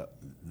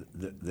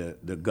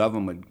the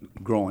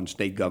government growing,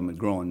 state government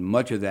growing,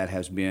 much of that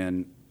has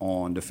been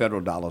on the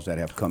federal dollars that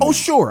have come. Oh, in.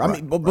 sure. Right. I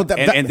mean, but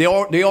and they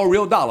are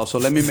real dollars. So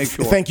let me make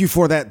sure. Thank you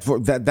for that.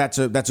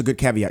 That's a good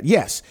caveat.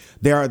 Yes,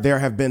 there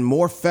have been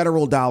more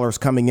federal dollars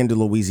coming into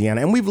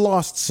Louisiana, and we've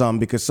lost some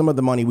because some of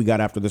the money we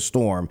got after the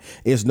storm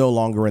is no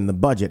longer in the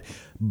budget.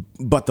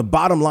 But the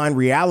bottom line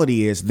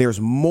reality is there's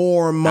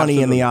more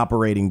money in the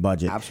operating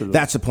budget. Absolutely.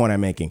 That's the point I'm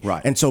making.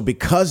 Right. And so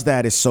because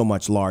that is so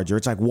much larger,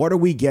 it's like, what are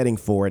we getting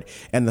for it?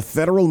 And the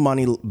federal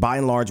money, by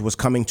and large, was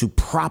coming to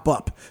prop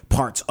up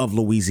parts of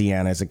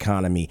Louisiana's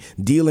economy,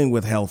 dealing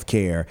with health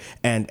care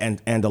and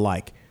the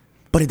like.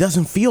 But it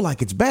doesn't feel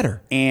like it's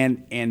better.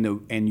 And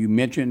you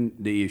mentioned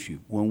the issue.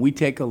 When we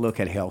take a look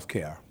at health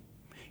care,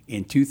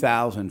 in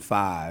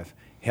 2005,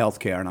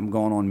 healthcare, and I'm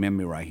going on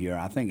memory right here,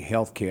 I think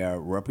healthcare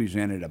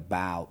represented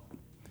about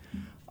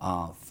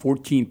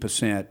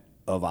 14%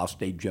 of our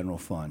state general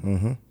fund.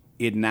 Mm-hmm.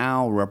 It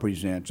now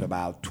represents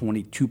about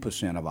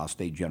 22% of our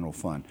state general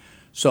fund.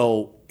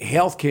 So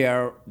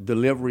healthcare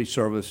delivery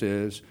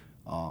services,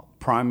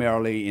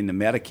 primarily in the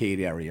Medicaid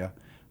area,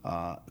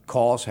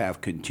 costs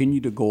have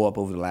continued to go up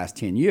over the last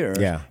 10 years.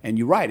 Yeah. And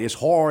you're right, it's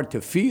hard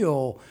to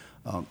feel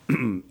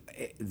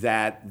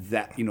that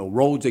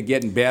roads are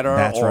getting better.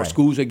 That's or right.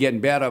 Schools are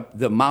getting better.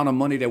 The amount of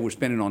money that we're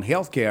spending on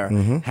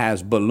healthcare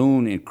has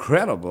ballooned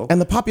incredible.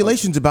 And the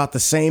population's about the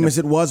same as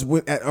it was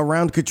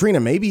around Katrina,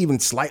 maybe even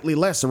slightly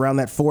less, around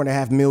that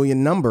 4.5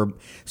 million number.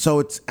 So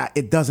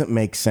it doesn't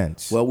make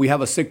sense. Well, we have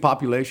a sick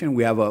population.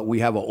 We have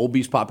an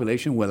obese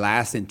population. We're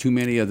last in too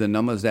many of the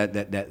numbers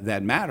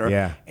that matter.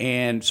 Yeah.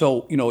 And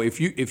so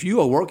if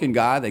you're a working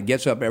guy that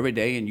gets up every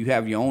day and you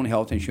have your own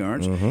health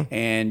insurance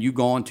and you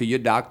go into your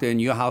doctor in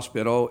your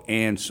hospital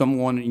and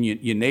someone in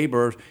your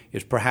neighbor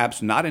is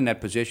perhaps not in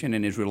that position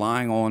and is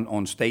relying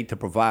on state to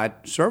provide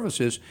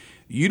services,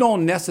 you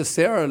don't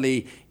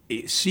necessarily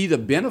see the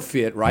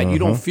benefit, right? You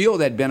don't feel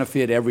that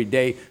benefit every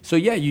day. So,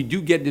 yeah, you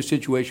do get this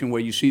situation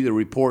where you see the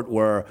report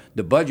where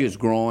the budget's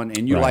growing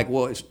and you're like,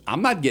 well,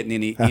 I'm not getting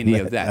any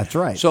of that. That's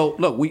right. So,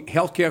 look,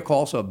 healthcare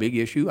costs are a big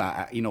issue.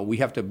 We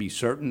have to be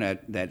certain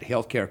that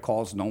healthcare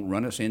costs don't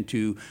run us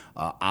into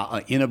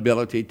our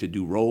inability to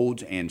do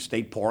roads and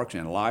state parks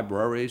and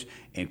libraries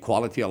and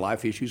quality of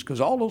life issues, because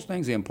all those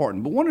things are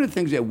important. But one of the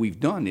things that we've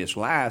done this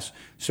last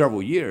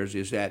several years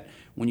is that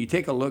when you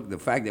take a look at the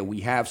fact that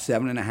we have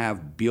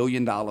 $7.5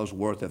 billion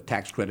worth of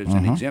tax credits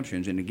and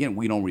exemptions, and again,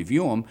 we don't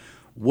review them,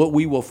 what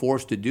we were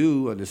forced to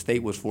do, or the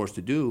state was forced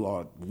to do,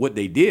 or what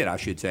they did, I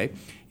should say,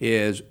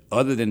 is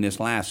other than this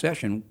last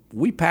session,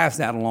 we passed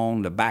that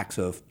along the backs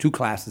of two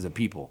classes of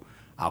people,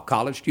 our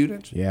college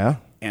students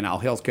and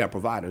our healthcare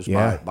providers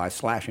by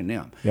slashing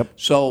them. Yep.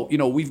 So,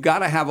 we've got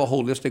to have a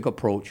holistic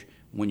approach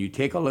when you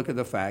take a look at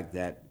the fact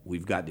that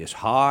we've got this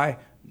high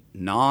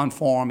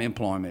non-farm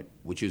employment,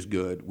 which is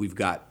good. We've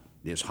got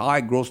this high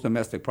gross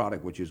domestic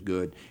product, which is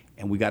good,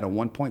 and we got a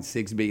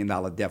 $1.6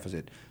 billion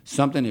deficit.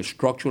 Something is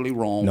structurally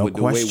wrong with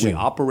the way we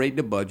operate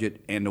the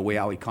budget and the way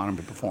our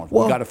economy performs.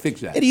 We've got to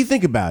fix that. And you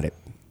think about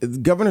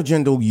it. Governor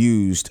Jindal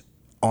used,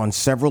 on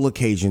several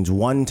occasions,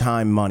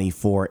 one-time money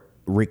for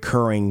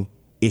recurring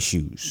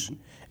issues,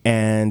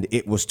 and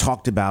it was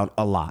talked about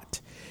a lot.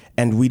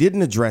 And we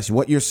didn't address,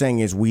 what you're saying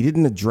is we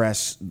didn't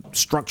address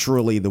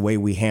structurally the way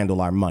we handle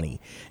our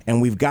money.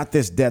 And we've got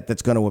this debt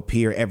that's going to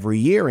appear every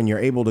year, and you're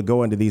able to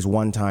go into these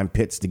one-time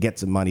pits to get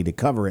some money to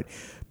cover it.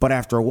 But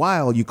after a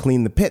while, you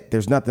clean the pit.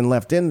 There's nothing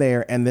left in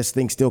there, and this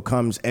thing still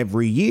comes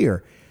every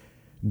year.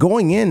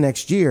 Going in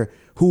next year,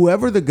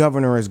 whoever the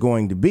governor is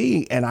going to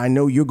be, and I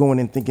know you're going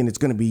in thinking it's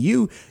going to be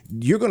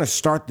you're going to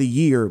start the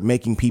year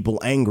making people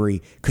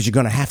angry because you're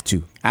going to have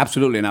to.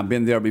 Absolutely, and I've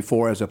been there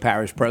before as a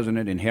parish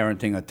president,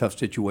 inheriting a tough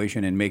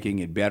situation and making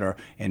it better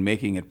and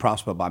making it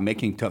prosper by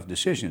making tough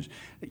decisions.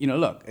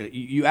 Look,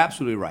 you're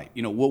absolutely right.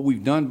 What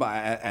we've done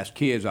as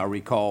kids, I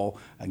recall,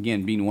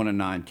 again, being one of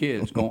 9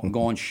 kids,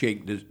 go and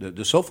shake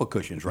the sofa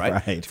cushions,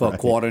 right? For a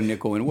quarter,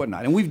 nickel, and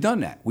whatnot. And we've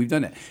done that.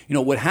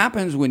 What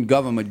happens when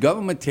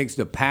government takes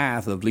the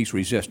path of least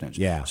resistance.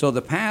 Yeah. So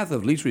the path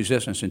of least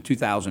resistance in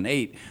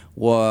 2008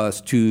 was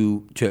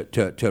to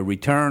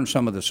return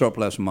some of the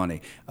surplus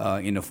money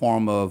in the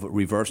form of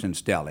reverse and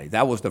stele.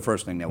 That was the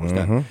first thing that was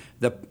done.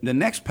 The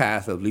next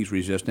path of least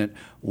resistant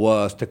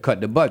was to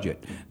cut the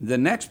budget. The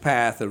next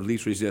path of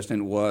least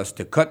resistant was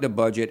to cut the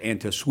budget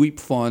and to sweep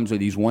funds of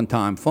these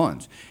one-time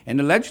funds. And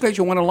the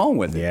legislature went along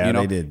with it. Yeah,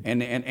 they did.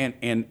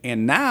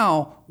 And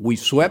now we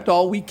swept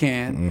all we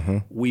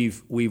can. We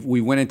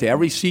went into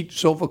every seat,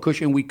 sofa,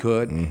 cushion we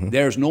could.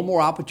 There's no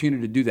more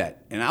opportunity to do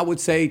that. And I would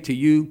say to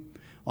you,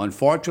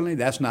 unfortunately,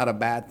 that's not a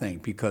bad thing,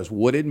 because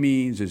what it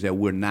means is that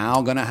we're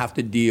now going to have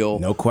to deal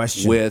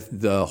with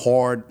the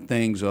hard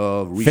things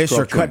of restructuring. Fish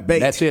or cut bait.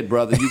 That's it,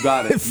 brother. You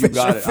got it. Fish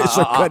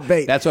or cut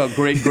bait. That's a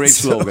great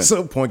slogan.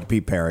 So Point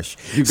Pete Parish.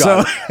 You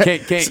got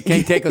it.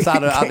 Can't take us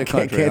out of the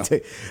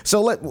country.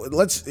 So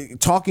let's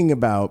talking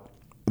about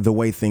the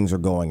way things are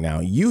going now?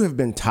 You have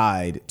been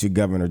tied to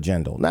Governor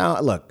Jindal. Now,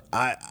 look,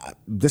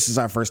 this is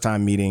our first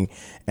time meeting,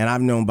 and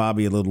I've known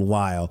Bobby a little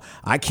while.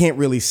 I can't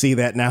really see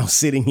that now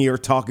sitting here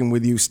talking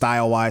with you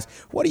style-wise.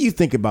 What do you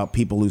think about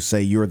people who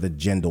say you're the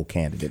Jindal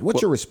candidate?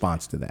 What's your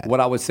response to that? What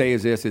I would say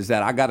is this, is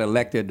that I got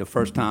elected the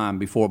first time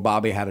before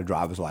Bobby had a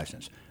driver's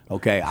license.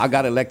 Okay, I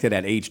got elected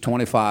at age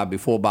 25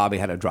 before Bobby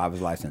had a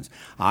driver's license.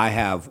 I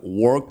have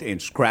worked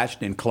and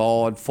scratched and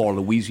clawed for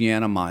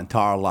Louisiana my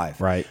entire life.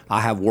 Right.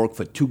 I have worked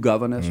for 2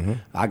 governors.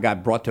 I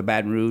got brought to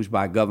Baton Rouge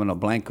by Governor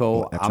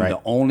Blanco. That's I'm right.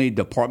 the only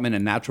Department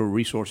of Natural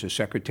Resources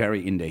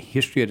secretary in the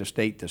history of the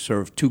state to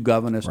serve 2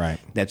 governors. Right.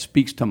 That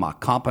speaks to my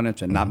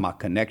competence and not my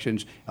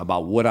connections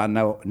about what I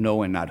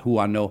know and not who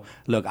I know.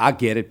 Look, I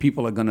get it.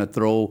 People are going to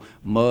throw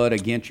mud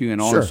against you and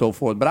on and so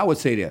forth. But I would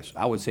say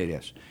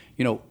this.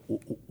 You know,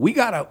 we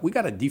got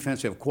a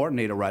defensive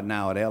coordinator right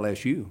now at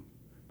LSU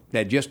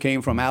that just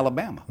came from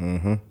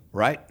Alabama,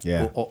 right?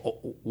 Yeah.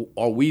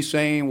 Are we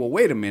saying, well,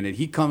 wait a minute,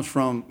 he comes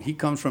from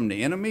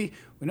the enemy?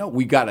 No,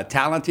 we got a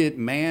talented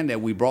man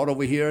that we brought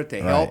over here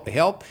to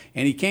help,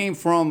 and he came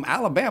from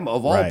Alabama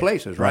of all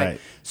places, right?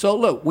 So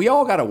look, we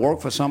all got to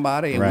work for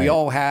somebody, and we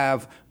all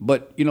have.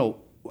 But you know,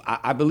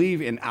 I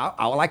believe in.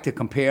 I would like to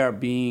compare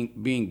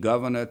being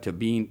governor to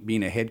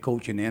being a head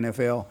coach in the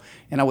NFL,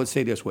 and I would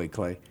say this way,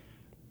 Clay.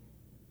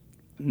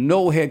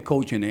 No head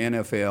coach in the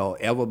NFL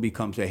ever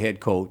becomes a head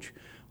coach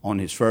on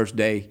his first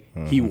day.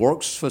 He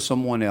works for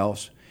someone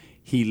else.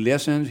 He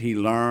listens, he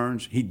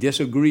learns, he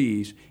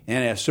disagrees,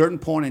 and at a certain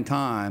point in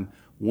time,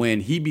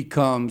 when he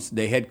becomes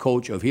the head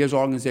coach of his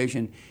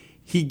organization,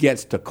 he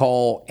gets to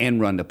call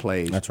and run the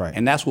plays. That's right.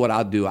 And that's what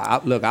I do.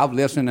 Look, I've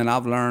listened and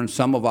I've learned.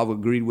 Some of I've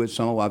agreed with,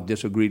 some of I've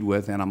disagreed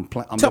with, and I'm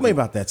Tell me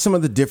about that. Some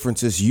of the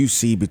differences you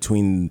see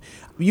between,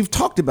 you've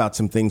talked about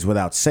some things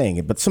without saying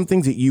it, but some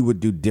things that you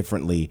would do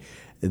differently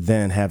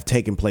than have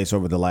taken place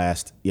over the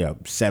last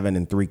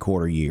 7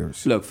 3/4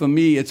 years. Look, for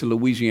me, it's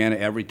Louisiana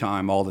every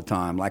time, all the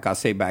time. Like I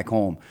say back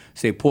home,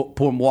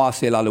 pour moi,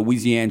 c'est la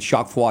Louisiane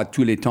chaque fois,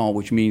 tous les temps,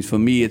 which means for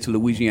me, it's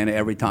Louisiana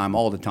every time,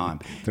 all the time.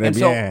 And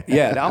so,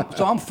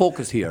 I'm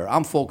focused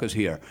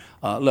here.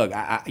 Look,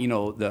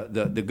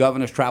 the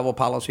governor's travel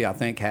policy, I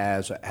think,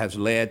 has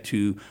led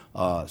to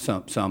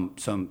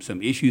some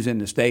issues in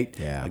the state.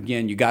 Yeah.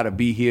 Again, you got to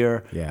be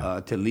here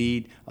to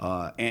lead.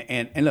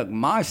 And look,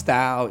 my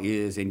style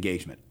is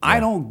engagement. I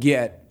don't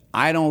get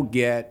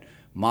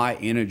my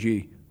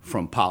energy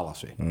from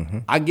policy.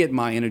 I get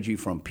my energy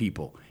from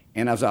people.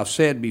 And as I've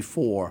said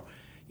before,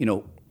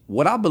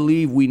 what I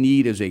believe we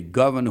need is a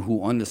governor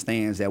who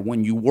understands that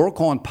when you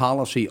work on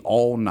policy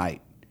all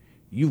night,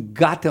 you've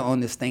got to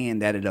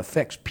understand that it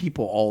affects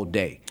people all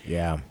day.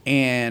 Yeah.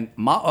 And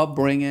my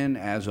upbringing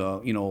as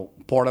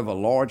part of a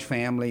large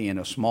family in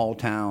a small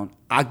town,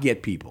 I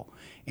get people.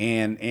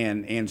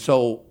 And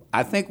so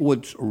I think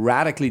what's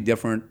radically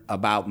different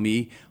about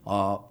me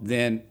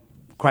than,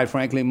 quite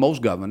frankly,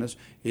 most governors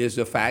is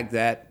the fact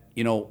that,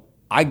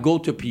 I go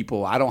to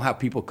people. I don't have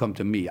people come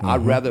to me.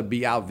 I'd rather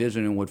be out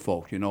visiting with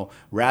folks,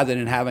 rather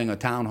than having a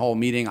town hall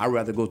meeting. I'd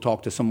rather go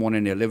talk to someone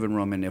in their living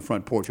room, in their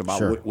front porch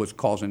about what's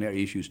causing their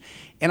issues.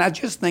 And I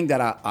just think that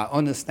I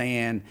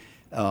understand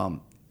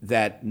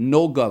that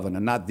no governor,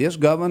 not this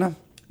governor,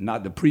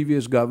 not the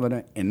previous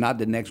governor, and not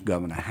the next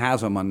governor,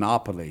 has a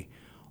monopoly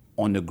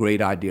on the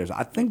great ideas.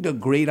 I think the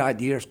great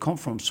ideas come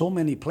from so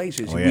many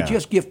places. You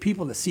just give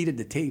people a seat at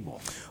the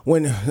table.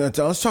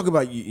 Let's talk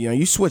about,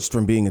 you switched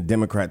from being a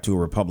Democrat to a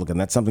Republican.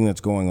 That's something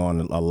that's going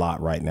on a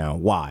lot right now.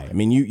 Why? I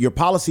mean, your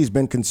policy's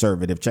been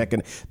conservative,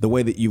 checking the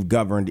way that you've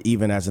governed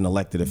even as an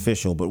elected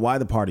official, but why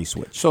the party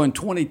switch? So in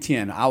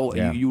 2010,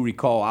 you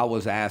recall, I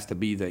was asked to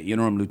be the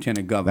interim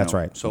lieutenant governor. That's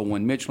right. So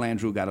when Mitch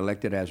Landrieu got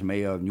elected as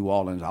mayor of New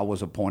Orleans, I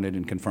was appointed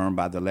and confirmed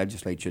by the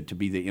legislature to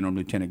be the interim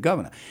lieutenant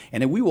governor.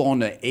 And then we were on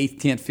the 8th,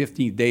 10th,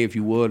 15th day, if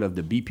you would, of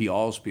the BP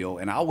oil spill,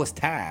 and I was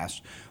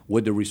tasked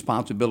with the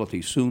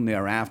responsibility soon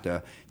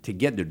thereafter to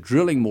get the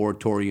drilling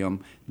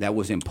moratorium that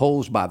was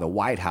imposed by the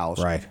White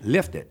House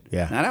lifted.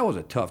 Yeah. Now, that was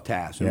a tough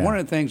task. And one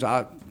of the things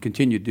I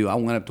continued to do, I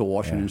went up to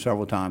Washington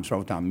several times,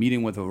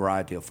 meeting with a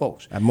variety of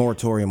folks. That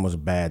moratorium was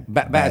bad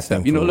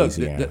stuff.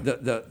 Look,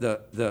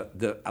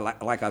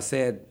 like I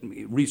said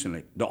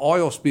recently, the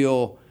oil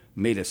spill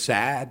made us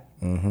sad.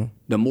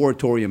 The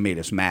moratorium made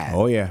us mad.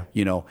 Oh yeah.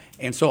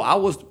 And so I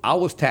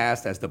was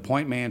tasked as the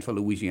point man for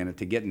Louisiana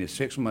to getting this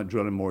 6-month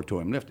drilling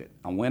moratorium lifted.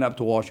 I went up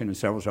to Washington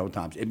several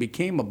times. It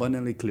became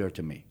abundantly clear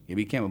to me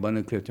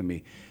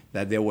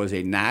that there was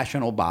a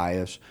national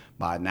bias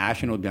by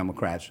national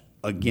Democrats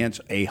against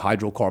a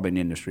hydrocarbon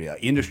industry, an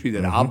industry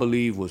that I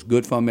believe was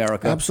good for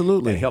America.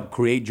 Absolutely. That helped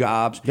create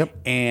jobs. Yep.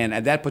 And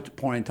at that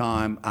point in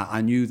time,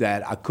 I knew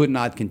that I could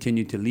not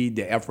continue to lead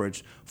the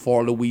efforts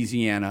for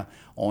Louisiana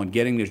on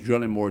getting this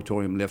drilling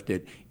moratorium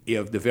lifted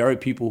if the very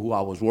people who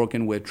I was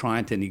working with,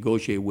 trying to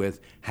negotiate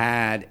with,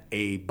 had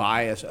a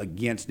bias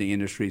against the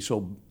industry.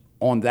 So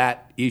on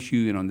that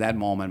issue and on that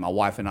moment, my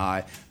wife and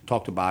I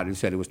talked about it and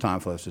said it was time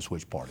for us to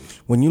switch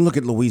parties. When you look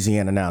at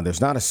Louisiana now,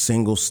 there's not a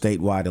single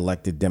statewide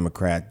elected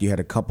Democrat. You had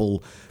a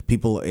couple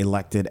people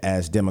elected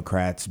as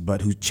Democrats,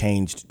 but who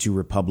changed to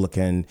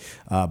Republican.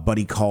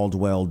 Buddy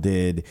Caldwell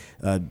did.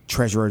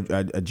 Treasurer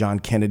John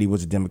Kennedy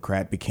was a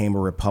Democrat, became a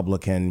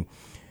Republican.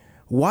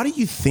 Why do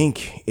you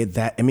think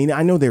that? I mean,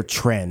 I know there are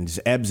trends,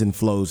 ebbs and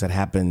flows that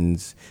happen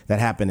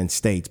in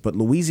states, but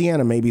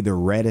Louisiana may be the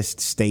reddest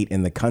state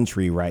in the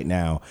country right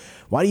now.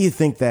 Why do you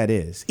think that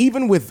is?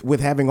 Even with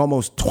having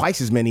almost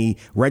twice as many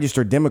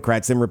registered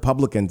Democrats than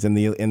Republicans in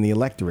the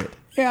electorate.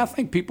 Yeah, I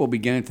think people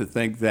beginning to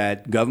think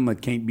that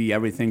government can't be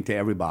everything to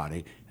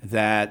everybody,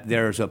 that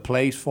there's a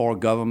place for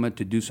government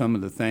to do some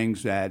of the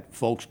things that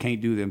folks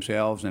can't do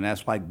themselves, and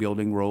that's like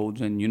building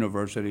roads and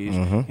universities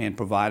and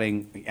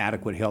providing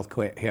adequate health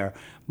care.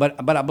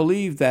 But I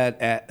believe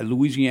that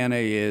Louisiana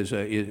is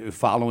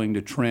following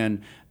the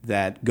trend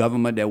that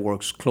government that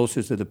works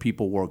closest to the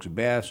people works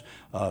best.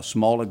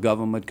 Smaller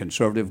government,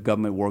 conservative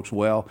government works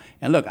well.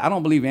 And look, I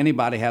don't believe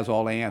anybody has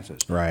all the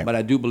answers. Right. But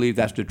I do believe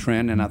that's the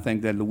trend, and I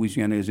think that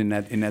Louisiana is in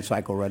that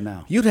cycle right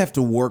now. You'd have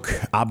to work,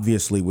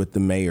 obviously, with the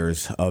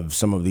mayors of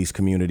some of these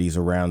communities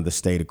around the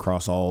state,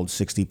 across all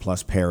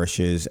 60-plus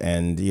parishes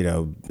and,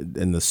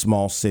 in the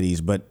small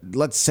cities. But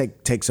let's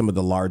take some of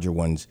the larger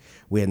ones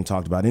we hadn't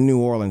talked about. In New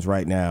Orleans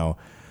right now,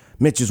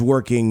 Mitch is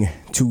working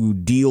to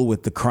deal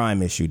with the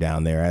crime issue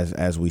down there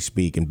as we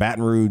speak. And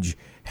Baton Rouge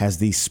has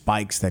these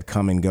spikes that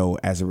come and go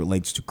as it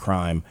relates to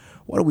crime.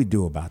 What do we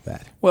do about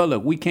that? Well,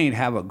 look, we can't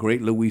have a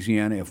great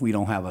Louisiana if we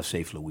don't have a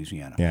safe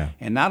Louisiana. Yeah.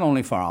 And not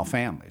only for our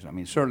families. I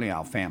mean, certainly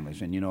our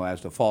families. And,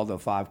 as the father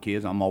of 5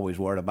 kids, I'm always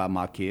worried about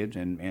my kids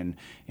and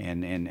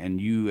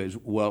you as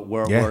well,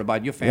 worried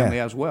about your family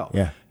as well.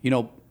 Yeah.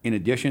 In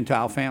addition to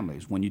our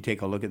families, when you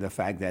take a look at the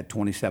fact that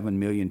 27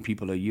 million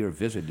people a year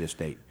visit this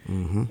state,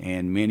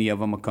 and many of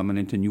them are coming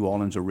into New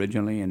Orleans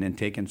originally and then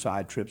taking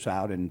side trips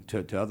out and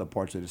to other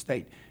parts of the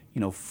state,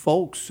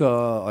 folks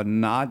are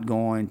not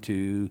going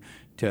to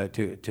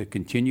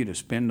continue to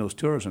spend those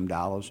tourism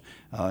dollars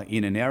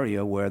in an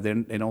area where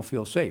they don't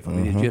feel safe. I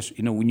mean, it's just,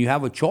 when you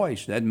have a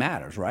choice, that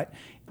matters, right?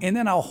 And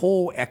then our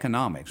whole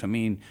economics. I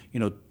mean,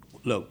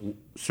 look,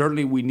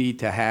 certainly we need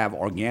to have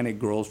organic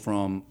growth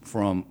from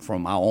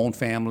our own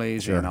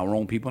families and our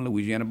own people in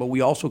Louisiana, but we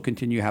also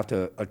continue to have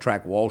to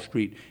attract Wall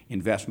Street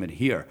investment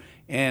here.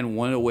 And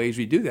one of the ways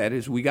we do that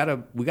is we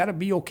gotta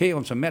be okay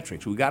on some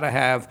metrics. We gotta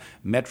have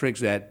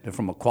metrics that,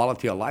 from a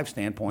quality of life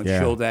standpoint,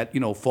 show that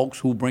folks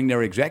who bring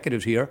their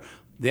executives here,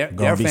 their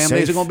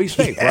families are going to be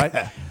safe,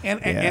 right?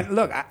 And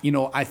look,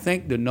 I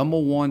think the number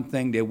one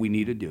thing that we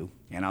need to do,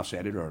 and I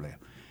said it earlier,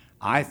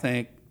 I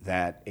think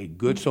that a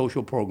good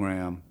social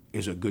program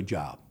is a good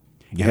job.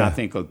 Yeah. And I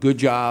think a good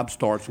job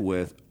starts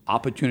with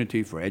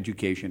opportunity for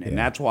education, and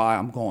that's why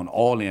I'm going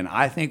all in.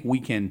 I think we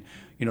can,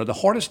 the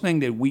hardest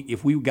thing that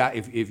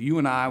if you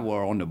and I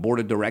were on the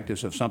board of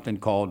directors of something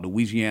called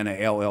Louisiana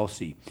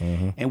LLC,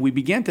 and we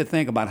began to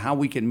think about how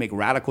we can make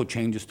radical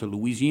changes to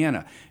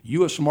Louisiana,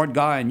 you're a smart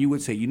guy, and you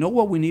would say,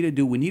 what we need to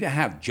do? We need to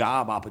have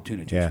job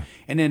opportunities. Yeah.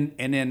 And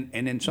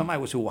then somebody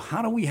would say, well,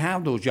 how do we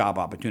have those job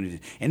opportunities?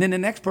 And then the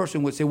next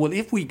person would say, well,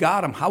 if we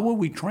got them, how will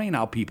we train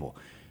our people?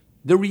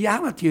 The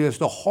reality is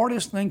the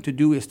hardest thing to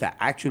do is to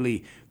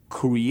actually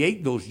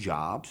create those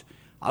jobs.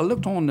 I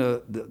looked on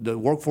the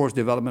workforce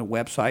development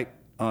website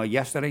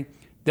yesterday.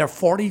 There are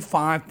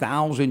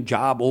 45,000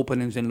 job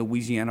openings in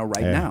Louisiana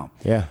right now.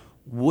 Yeah.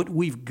 What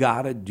we've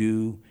got to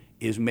do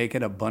is make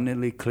it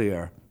abundantly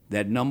clear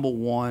that, number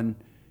one,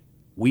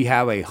 we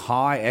have a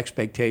high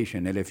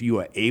expectation that if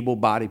you're an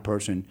able-bodied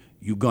person,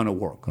 you're going to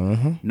work.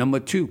 Number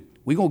two,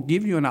 we're going to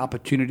give you an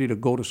opportunity to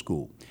go to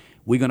school.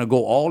 We're going to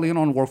go all in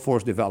on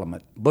workforce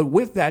development. But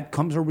with that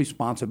comes a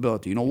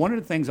responsibility. One of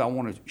the things I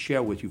want to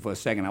share with you for a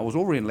second, I was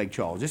over in Lake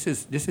Charles. This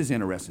is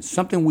interesting.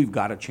 Something we've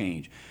got to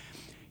change.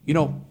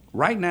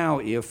 Right now,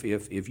 if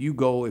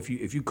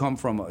you come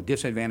from a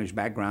disadvantaged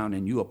background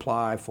and you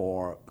apply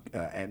for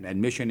an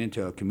admission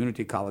into a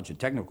community college, a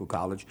technical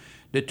college,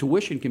 the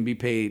tuition can be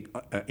paid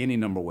any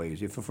number of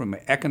ways. If you're from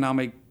an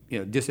economic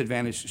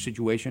disadvantaged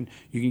situation,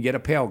 you can get a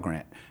Pell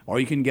Grant,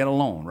 or you can get a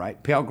loan,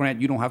 right? Pell Grant,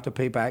 you don't have to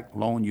pay back.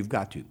 Loan, you've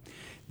got to.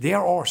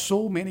 There are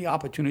so many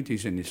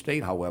opportunities in the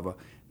state, however,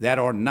 that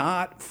are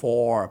not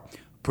for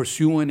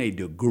pursuing a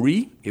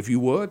degree, if you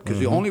would, because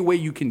the only way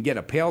you can get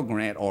a Pell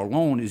Grant or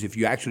loan is if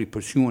you're actually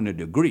pursuing a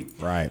degree.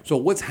 Right. So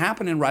what's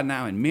happening right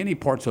now in many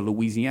parts of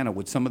Louisiana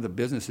with some of the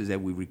businesses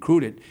that we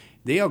recruited,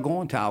 they are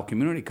going to our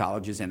community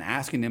colleges and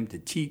asking them to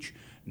teach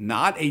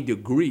not a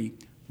degree,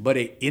 but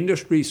an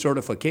industry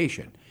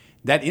certification.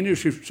 That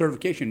industry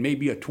certification may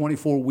be a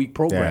 24-week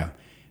program.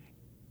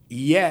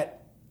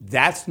 Yet,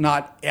 that's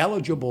not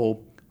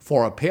eligible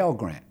for a Pell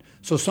Grant.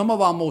 So some of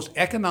our most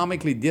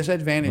economically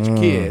disadvantaged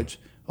kids,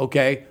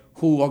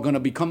 who are going to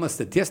become a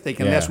statistic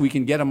unless we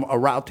can get them a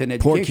route to an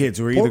education. Poor kids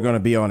who are either going to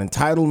be on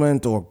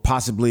entitlement or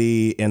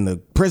possibly in the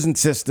prison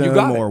system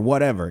or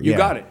whatever. You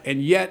got it.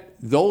 And yet,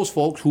 those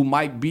folks who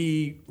might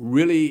be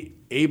really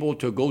able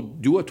to go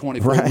do a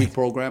 24-week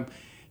program,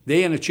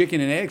 They in a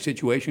chicken and egg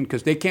situation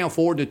because they can't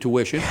afford the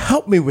tuition.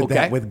 Help me with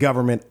that with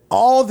government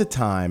all the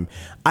time.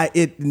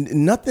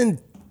 Nothing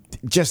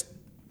just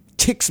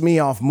ticks me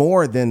off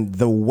more than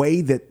the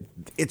way that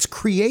it's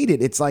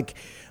created. It's like,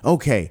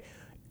 okay,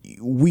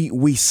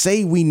 we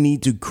say we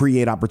need to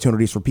create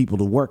opportunities for people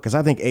to work because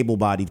I think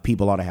able-bodied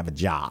people ought to have a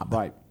job.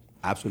 Right.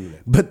 Absolutely.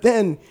 But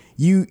then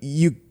you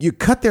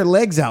cut their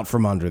legs out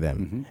from under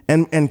them.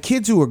 And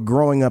kids who are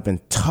growing up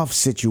in tough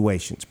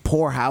situations,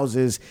 poor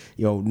houses,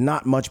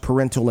 not much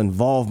parental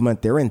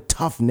involvement, they're in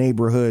tough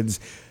neighborhoods.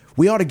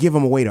 We ought to give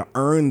them a way to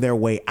earn their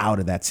way out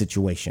of that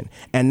situation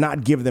and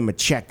not give them a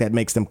check that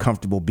makes them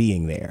comfortable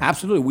being there.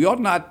 Absolutely. We ought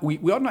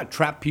not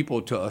trap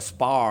people to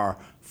aspire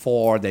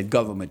for that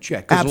government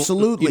check.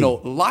 Absolutely.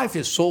 Life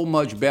is so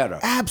much better.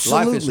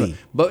 Absolutely.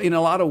 But in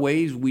a lot of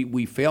ways,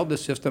 we failed the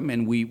system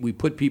and we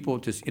put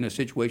people in a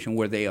situation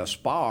where they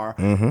aspire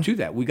to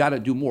that. We got to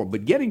do more.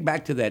 But getting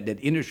back to that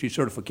industry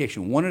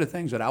certification, one of the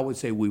things that I would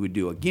say we would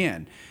do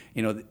again,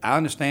 I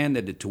understand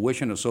that the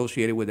tuition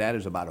associated with that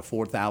is about a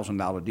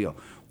 $4,000 deal.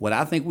 What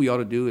I think we ought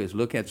to do is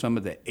look at some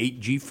of the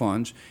 8G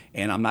funds,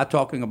 and I'm not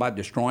talking about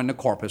destroying the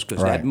corpus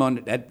because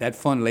that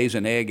fund lays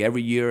an egg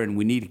every year, and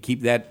we need to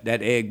keep that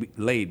egg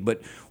laid.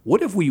 But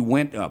what if we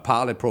went a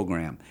pilot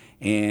program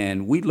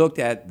and we looked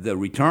at the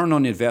return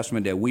on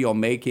investment that we are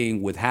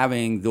making with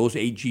having those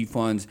 8G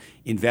funds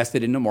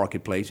invested in the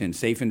marketplace in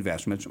safe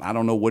investments? I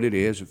don't know what it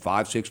is,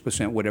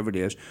 5-6%, whatever it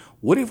is.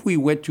 What if we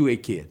went to a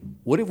kid?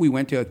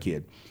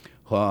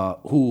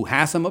 Who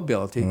has some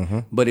ability,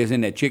 but is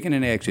in that chicken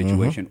and egg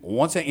situation,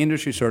 wants an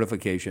industry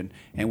certification,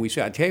 and we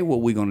say, I tell you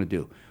what we're going to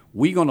do.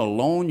 We're going to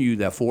loan you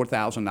that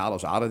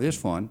 $4,000 out of this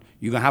fund.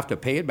 You're going to have to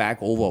pay it back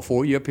over a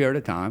 4-year period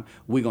of time.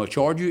 We're going to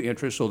charge you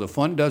interest so the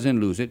fund doesn't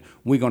lose it.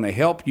 We're going to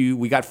help you.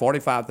 We got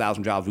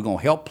 45,000 jobs. We're going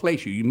to help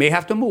place you. You may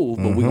have to move,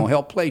 but we're going to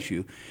help place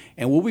you.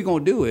 And what we're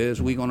going to do is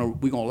we're going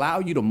to allow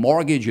you to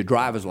mortgage your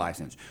driver's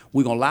license.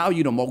 We're going to allow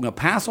you to we're going to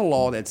pass a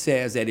law that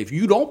says that if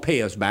you don't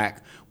pay us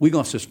back, we're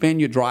going to suspend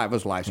your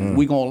driver's license.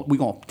 We're going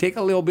to take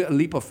a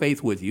leap of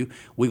faith with you.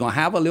 We're going to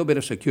have a little bit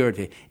of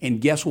security.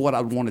 And guess what I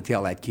want to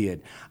tell that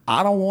kid?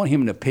 I don't want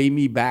him to pay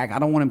me back. I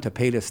don't want him to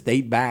pay the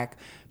state back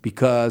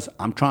because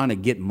I'm trying to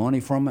get money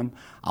from him.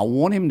 I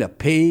want him to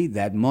pay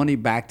that money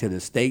back to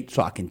the state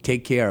so I can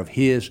take care of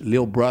his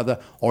little brother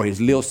or his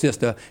little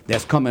sister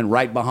that's coming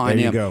right behind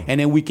him. Go. And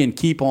then we can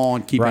keep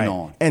on keeping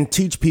on. And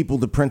teach people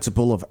the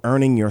principle of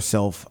earning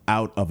yourself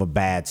out of a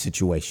bad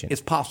situation. It's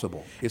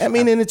possible. And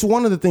it's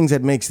one of the things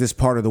that makes this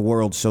part of the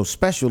world so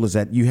special is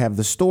that you have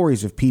the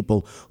stories of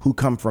people who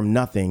come from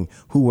nothing,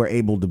 who were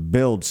able to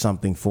build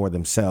something for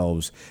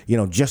themselves,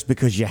 just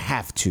because you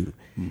have to.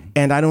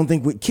 And I don't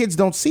think kids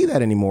don't see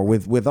that anymore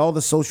with all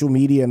the social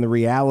media and the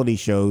reality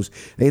shows.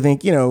 They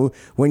think,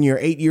 when you're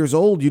 8 years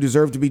old, you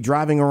deserve to be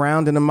driving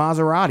around in a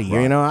Maserati.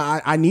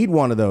 Right. I need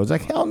one of those.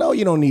 Like, hell no,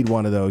 you don't need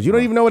one of those. You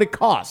don't even know what it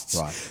costs.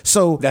 Right.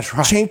 So that's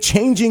right.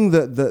 Changing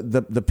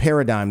the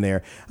paradigm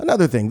there.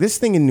 Another thing, this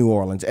thing in New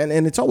Orleans,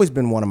 and it's always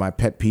been one of my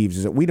pet peeves,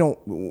 is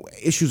that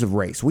issues of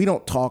race, we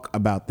don't talk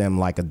about them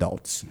like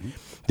adults.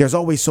 There's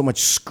always so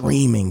much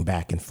screaming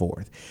back and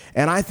forth.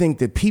 And I think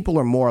that people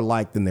are more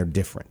alike than they're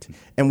different.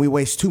 And we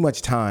waste too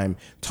much time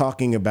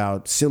talking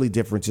about silly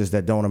differences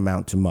that don't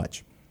amount to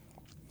much.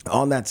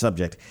 On that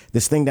subject,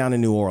 this thing down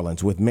in New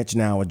Orleans with Mitch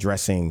now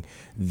addressing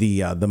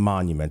the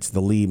monuments,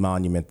 the Lee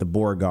Monument, the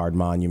Beauregard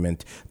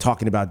Monument,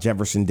 talking about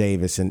Jefferson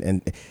Davis.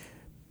 And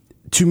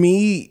to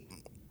me,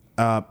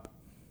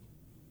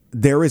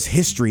 there is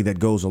history that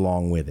goes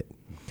along with it.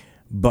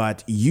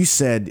 But you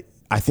said,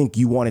 I think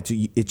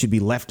it should be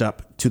left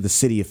up to the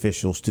city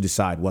officials to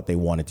decide what they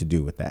wanted to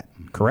do with that.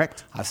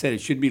 Correct? I said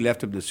it should be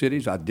left up to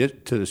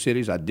the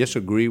cities. I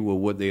disagree with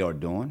what they are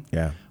doing.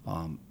 Yeah.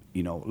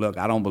 Look,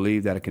 I don't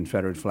believe that a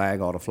Confederate flag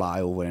ought to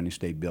fly over any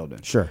state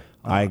building. Sure,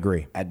 I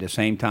agree. At the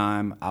same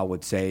time, I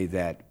would say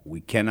that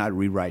we cannot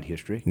rewrite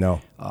history. No.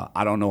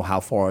 I don't know how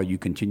far you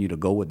continue to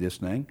go with this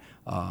thing,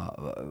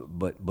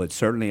 but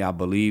certainly I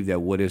believe that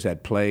what is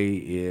at play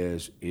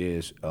is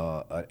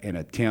an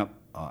attempt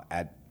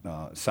at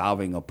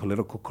solving a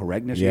political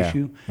correctness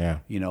issue. Yeah.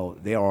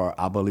 There are,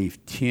 I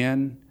believe,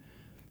 10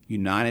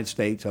 United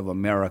States of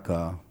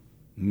America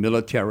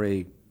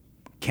military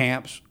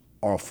camps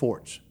or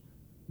forts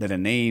that are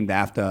named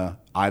after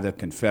either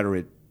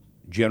Confederate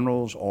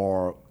generals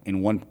or,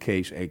 in one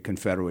case, a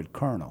Confederate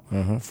colonel.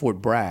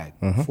 Fort Bragg,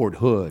 Fort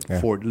Hood,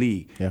 Fort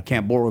Lee,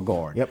 Camp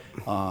Beauregard. Yep.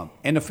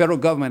 And the federal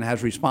government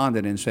has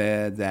responded and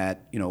said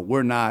that,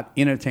 we're not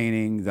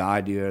entertaining the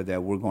idea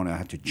that we're going to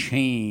have to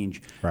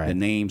change the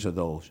names of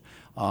those.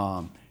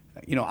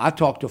 I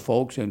talk to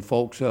folks, and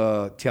folks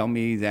tell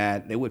me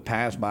that they would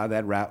pass by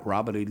that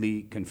Robert E.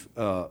 Lee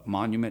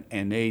monument,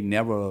 and they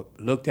never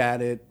looked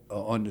at it,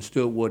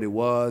 understood what it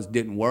was,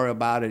 didn't worry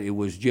about it. It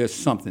was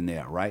just something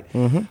there, right?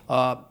 There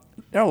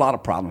are a lot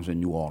of problems in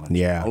New Orleans.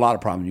 Yeah. A lot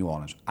of problems in New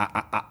Orleans.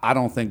 I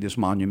don't think this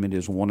monument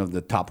is one of the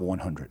top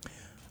 100.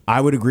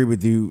 I would agree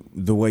with you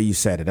the way you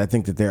said it. I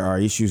think that there are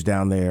issues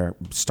down there,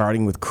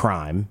 starting with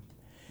crime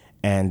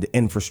and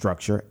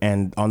infrastructure.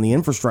 And on the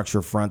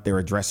infrastructure front, they're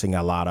addressing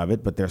a lot of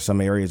it, but there's some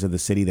areas of the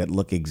city that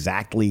look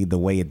exactly the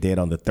way it did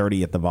on the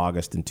 30th of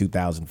August in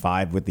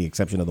 2005, with the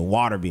exception of the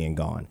water being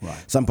gone.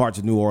 Right. Some parts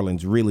of New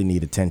Orleans really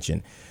need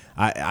attention.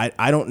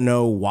 I don't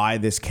know why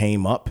this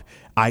came up.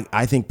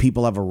 I think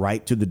people have a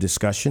right to the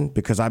discussion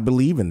because I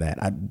believe in that.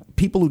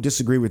 People who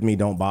disagree with me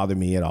don't bother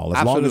me at all.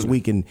 As long as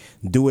we can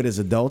do it as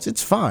adults,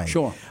 it's fine.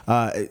 Sure.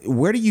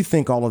 Where do you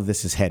think all of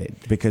this is headed?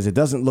 Because it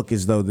doesn't look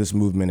as though this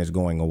movement is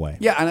going away.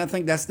 Yeah, and I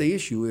think that's the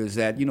issue is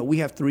that, we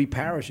have 3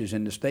 parishes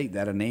in the state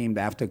that are named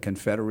after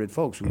Confederate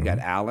folks. We got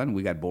Allen,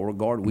 we got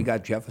Beauregard, we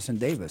got Jefferson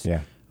Davis. Yeah.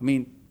 I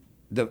mean,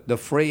 the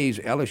phrase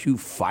LSU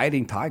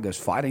Fighting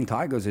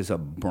Tigers is a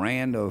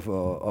band of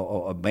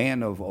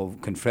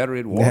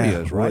Confederate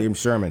warriors, right? William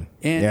Sherman.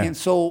 And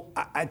so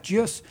I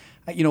just,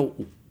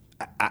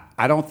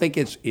 I don't think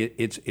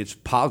it's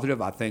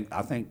positive. I think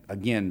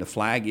again, the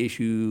flag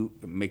issue,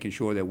 making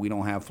sure that we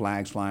don't have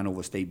flags flying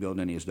over state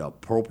building, is the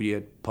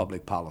appropriate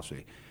public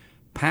policy.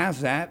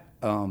 Past that,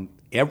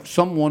 there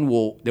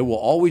will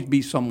always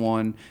be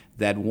someone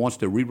that wants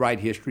to rewrite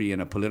history in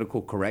a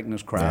political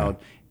correctness crowd.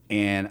 Yeah.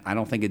 And I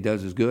don't think it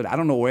does as good. I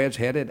don't know where it's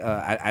headed.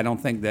 I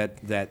don't think that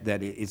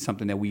it's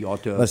something that we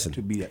ought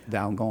to be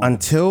down going.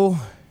 Until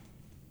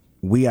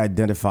we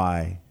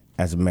identify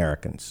as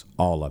Americans,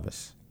 all of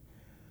us,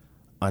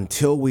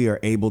 until we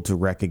are able to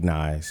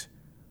recognize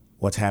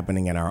what's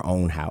happening in our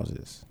own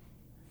houses,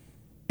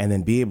 and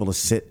then be able to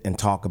sit and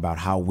talk about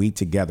how we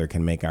together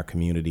can make our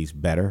communities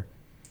better,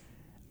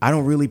 I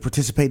don't really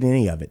participate in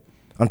any of it.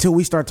 Until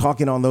we start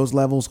talking on those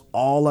levels,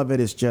 all of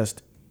it is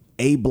just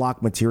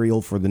A-block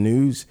material for the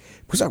news.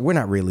 Because we're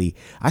not really.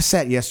 I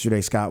sat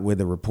yesterday, Scott, with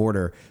a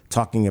reporter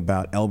talking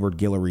about Elbert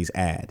Guillory's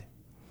ad,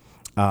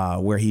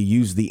 where he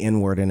used the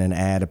N-word in an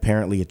ad,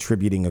 apparently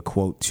attributing a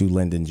quote to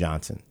Lyndon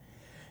Johnson.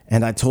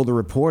 And I told the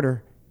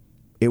reporter,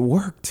 it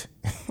worked.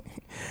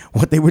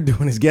 What they were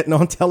doing is getting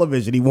on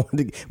television. He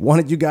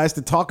wanted you guys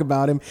to talk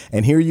about him,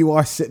 and here you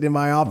are sitting in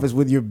my office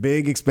with your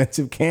big,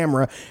 expensive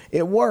camera.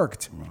 It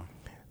worked.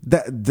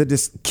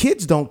 The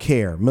kids don't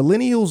care.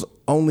 Millennials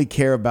only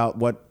care about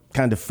what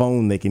kind of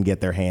phone they can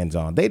get their hands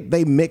on.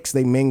 They mix,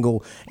 they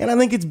mingle, and I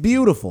think it's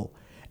beautiful.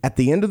 At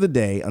the end of the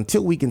day,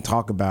 until we can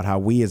talk about how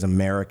we as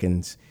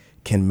Americans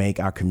can make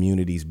our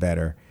communities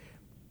better,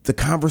 the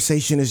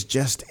conversation is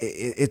just,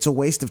 it's a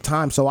waste of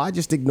time. So I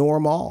just ignore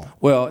them all.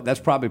 Well,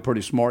 that's probably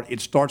pretty smart. It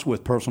starts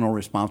with personal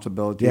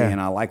responsibility, and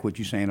I like what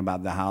you're saying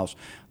about the house.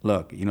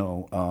 Look,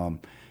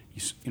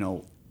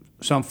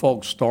 some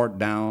folks start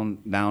down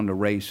the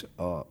race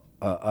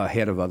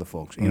ahead of other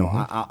folks.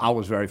 I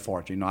was very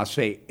fortunate. I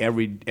say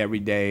every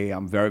day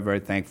I'm very, very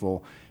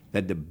thankful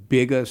that the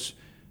biggest,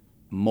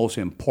 most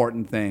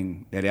important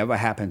thing that ever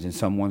happens in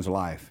someone's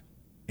life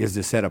is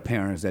the set of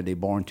parents that they're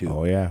born to.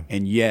 Oh, yeah.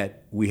 And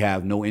yet we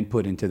have no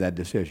input into that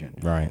decision.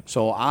 Right.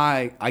 So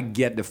I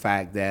get the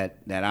fact that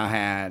I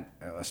had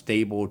a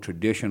stable,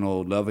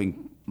 traditional,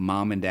 loving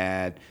mom and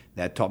dad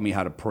that taught me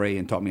how to pray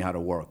and taught me how to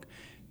work.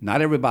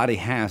 Not everybody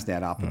has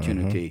that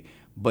opportunity.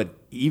 But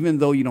even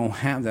though you don't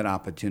have that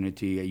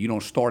opportunity, you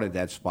don't start at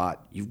that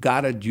spot, you've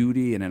got a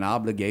duty and an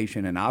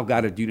obligation, and I've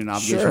got a duty and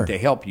obligation to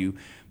help you.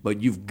 But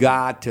you've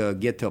got to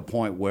get to a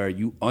point where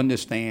you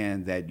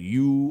understand that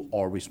you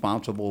are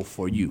responsible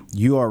for you.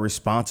 You are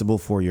responsible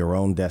for your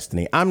own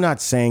destiny. I'm not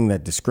saying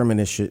that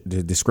discrimination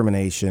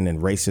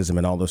and racism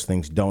and all those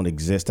things don't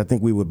exist. I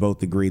think we would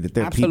both agree that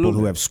there are people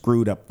who have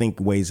screwed up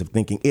ways of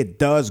thinking. It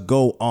does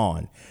go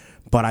on.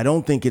 But I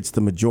don't think it's the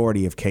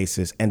majority of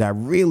cases. And I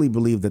really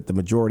believe that the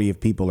majority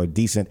of people are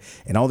decent,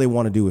 and all they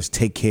want to do is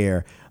take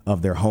care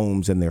of their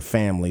homes and their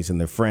families and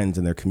their friends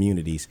and their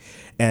communities.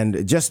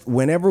 And just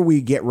whenever we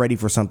get ready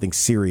for something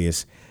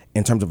serious,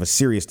 in terms of a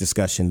serious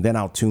discussion, then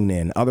I'll tune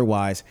in.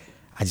 Otherwise,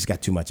 I just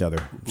got too much other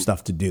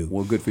stuff to do.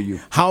 Well, good for you.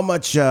 How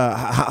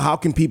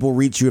can people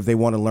reach you if they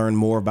want to learn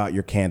more about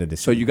your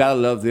candidacy? So you got to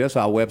love this.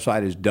 Our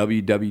website is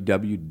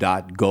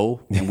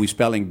www.go, and we're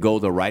spelling go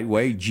the right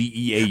way, Geaux,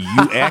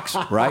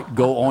 right?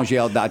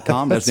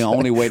 GoAngelle.com. That's the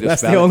only way to spell it.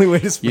 That's the only way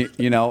to spell it.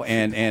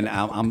 And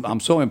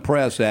I'm so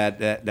impressed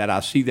that I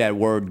see that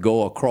word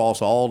go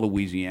across all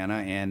Louisiana,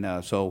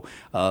 and so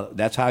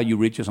that's how you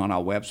reach us on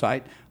our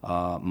website.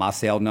 My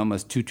cell number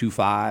is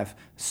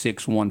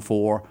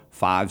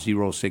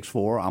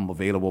 225-614-5064. I'm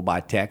available by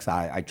text.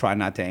 I try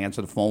not to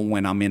answer the phone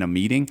when I'm in a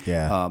meeting,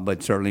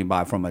 but certainly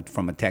from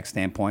a text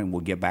standpoint,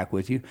 we'll get back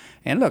with you.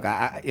 And look,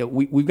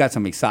 we've got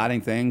some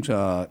exciting things.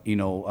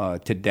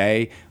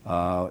 Today,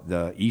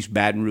 the East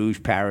Baton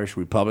Rouge Parish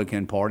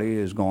Republican Party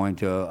is going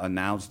to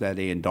announce that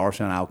they're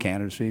endorsing our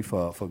candidacy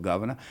for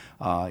governor.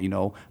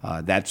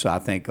 That's, I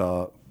think,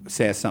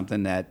 says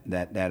something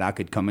that I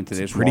could come into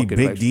this pretty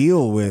big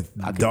deal with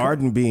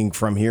Darden being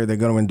from here. They're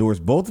going to endorse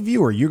both of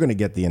you, or you're going to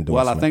get the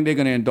endorsement? Well, I think they're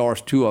going to endorse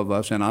two of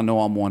us, and I know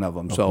I'm one of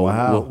them. So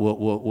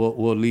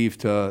we'll leave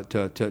to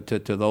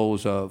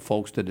those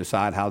folks to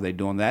decide how they're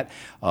doing that.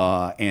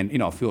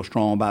 And feel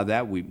strong about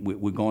that.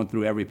 We're going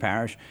through every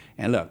parish.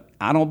 And look,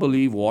 I don't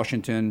believe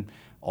Washington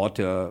ought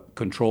to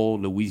control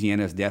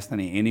Louisiana's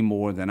destiny any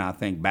more than I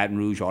think Baton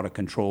Rouge ought to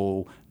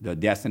control the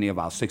destiny of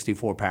our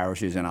 64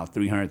 parishes and our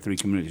 303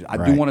 communities. I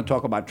do want to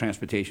talk about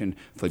transportation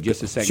for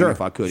just a second,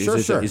 if I could.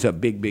 It's a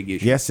big, big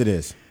issue. Yes, it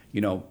is.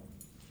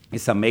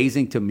 It's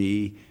amazing to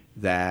me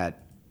that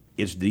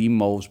it's the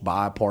most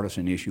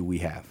bipartisan issue we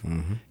have.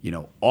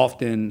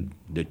 Often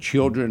the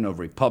children of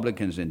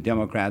Republicans and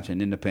Democrats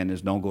and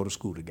independents don't go to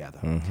school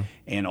together.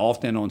 And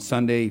often on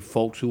Sunday,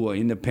 folks who are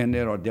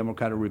independent or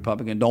Democrat or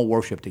Republican don't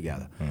worship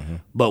together.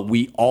 But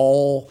we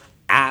all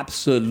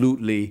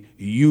absolutely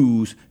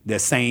use the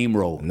same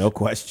road. No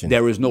question.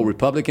 There is no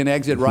Republican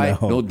exit, right?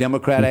 No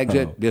Democrat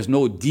exit. There's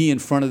no D in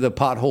front of the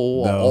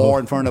pothole or R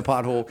in front of the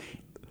pothole.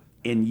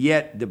 And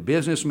yet the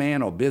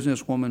businessman or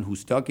businesswoman who's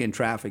stuck in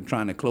traffic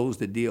trying to close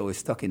the deal is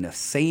stuck in the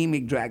same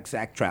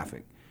exact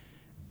traffic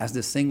as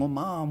the single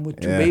mom with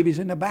two babies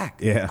in the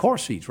back, car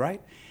seats,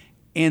 right?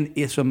 And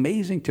it's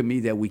amazing to me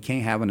that we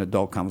can't have an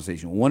adult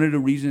conversation. One of the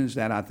reasons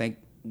that I think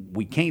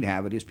we can't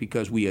have it is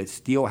because we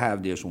still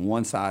have this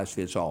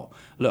one-size-fits-all.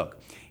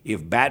 Look,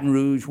 if Baton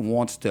Rouge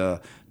wants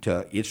to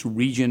its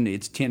region,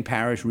 its 10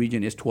 parish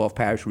region, its 12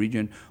 parish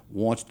region,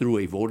 wants through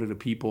a vote of the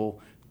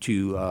people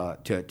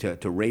to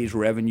raise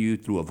revenue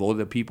through a vote of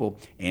the people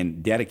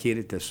and dedicate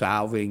it to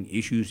solving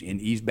issues in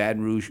East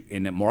Baton Rouge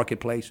in the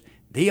marketplace,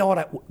 they ought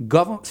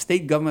to,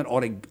 state government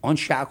ought to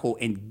unshackle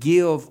and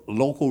give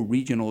local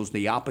regionals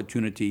the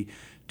opportunity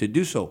to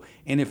do so.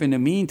 And if in the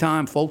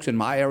meantime folks in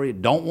my area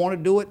don't want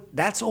to do it,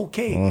 that's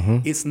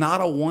okay. It's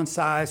not a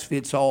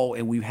one-size-fits-all,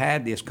 and we've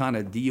had this kind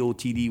of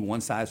DOTD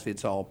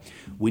one-size-fits-all.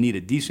 We need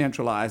to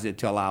decentralize it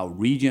to allow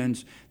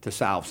regions to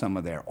solve some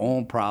of their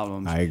own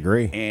problems. I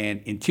agree.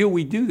 And until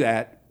we do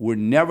that, we're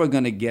never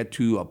going to get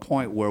to a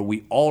point where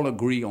we all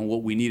agree on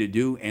what we need to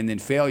do, and then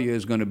failure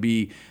is going to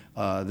be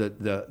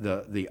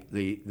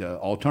the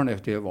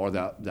alternative or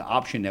the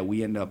option that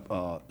we end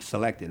up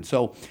selecting.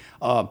 So,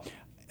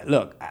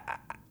 look,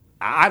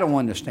 I don't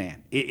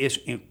understand. It's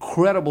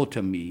incredible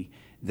to me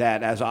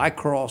that as I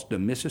cross the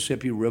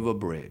Mississippi River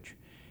Bridge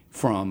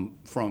from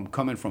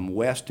coming from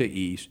west to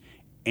east,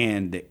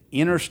 and the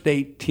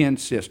Interstate 10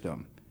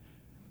 system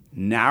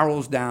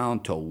narrows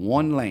down to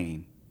one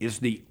lane, it's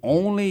the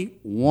only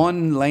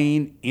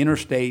one-lane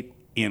interstate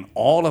in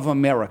all of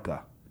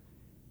America.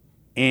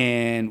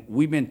 And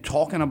we've been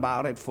talking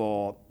about it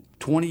for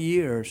 20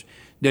 years.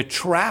 The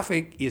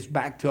traffic is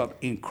backed up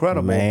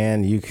incredible.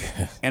 Man,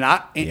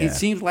 it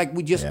seems like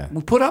we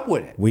put up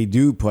with it. We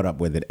do put up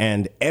with it.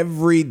 And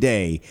every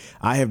day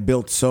I have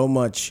built so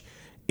much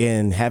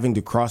in having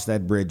to cross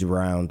that bridge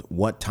around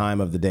what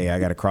time of the day I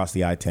got to cross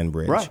the I-10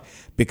 bridge. Right.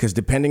 Because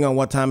depending on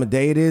what time of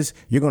day it is,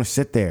 you're going to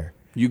sit there.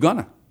 You're going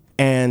to.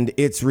 And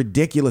it's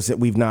ridiculous that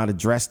we've not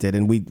addressed it.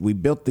 And we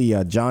built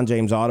the John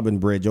James Audubon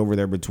Bridge over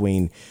there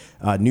between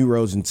New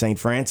Roads and St.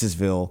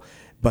 Francisville,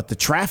 but the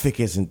traffic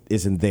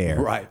isn't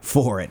there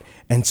for it.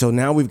 And so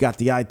now we've got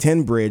the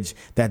I-10 bridge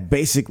that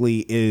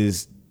basically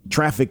is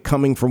traffic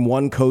coming from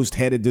one coast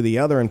headed to the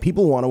other, and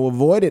people want to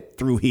avoid it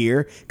through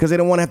here because they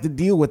don't want to have to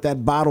deal with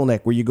that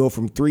bottleneck where you go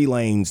from 3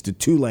 lanes to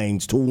 2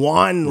 lanes to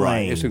 1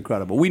 lane. It's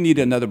incredible. We need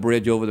another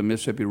bridge over the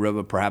Mississippi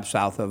River, perhaps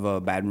south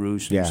of Baton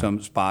Rouge in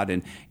some spot,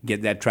 and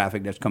get that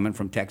traffic that's coming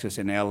from Texas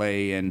and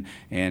L.A. and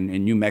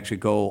New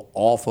Mexico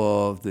off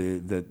of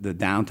the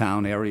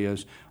downtown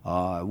areas.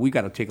 We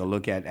got to take a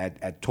look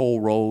at toll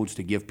roads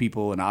to give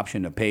people an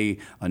option to pay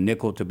a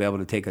nickel to be able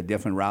to take a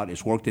different route.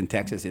 It's worked in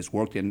Texas. It's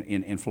worked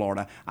in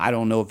Florida. I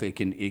don't know if it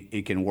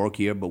can work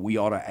here, but we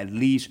ought to at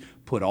least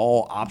put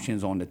all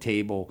options on the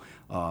table.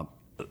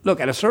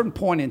 Look, at a certain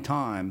point in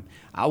time,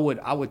 I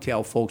would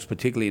tell folks,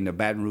 particularly in the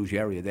Baton Rouge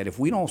area, that if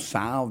we don't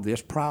solve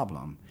this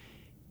problem,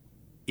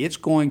 it's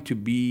going to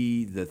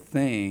be the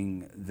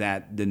thing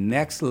that the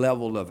next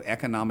level of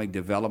economic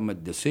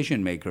development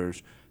decision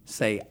makers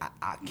say,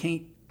 I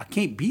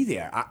can't be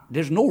there.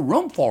 There's no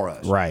room for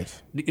us. Right.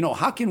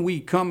 How can we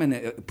come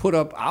and put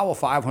up our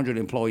 500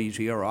 employees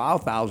here or our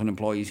 1,000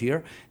 employees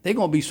here? They're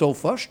going to be so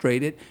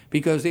frustrated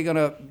because they're going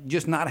to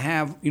just not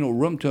have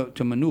room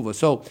to maneuver.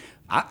 So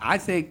I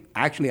think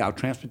actually our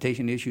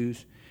transportation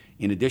issues,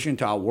 in addition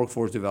to our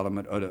workforce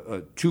development, are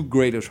the 2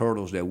 greatest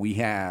hurdles that we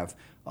have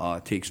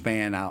to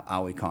expand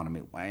our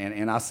economy.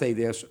 And I say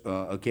this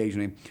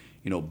occasionally.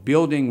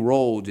 Building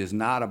roads is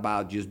not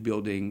about just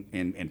building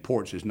and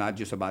ports. It's not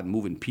just about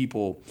moving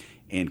people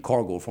and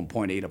cargo from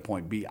point A to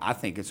point B. I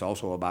think it's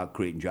also about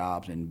creating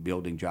jobs and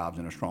building jobs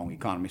in a strong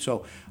economy.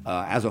 So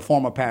as a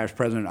former parish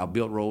president, I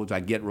built roads,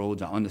 I get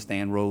roads, I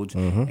understand roads,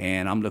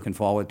 and I'm looking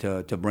forward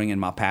to bringing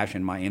my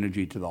passion, my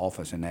energy to the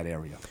office in that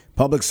area.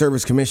 Public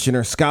Service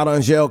Commissioner Scott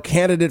Angelle,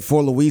 candidate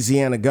for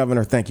Louisiana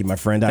governor. Thank you, my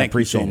friend. I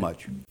appreciate it.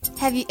 Thank you so much.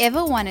 Have you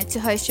ever wanted to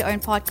host your own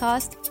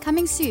podcast?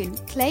 Coming soon,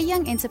 Clay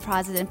Young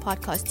Enterprises and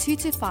Podcast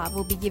 225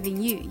 will be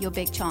giving you your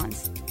big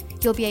chance.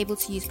 You'll be able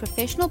to use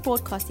professional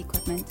broadcast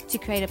equipment to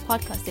create a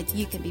podcast that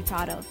you can be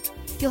proud of.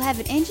 You'll have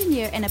an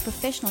engineer and a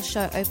professional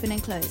show open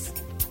and close.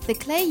 The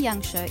Clay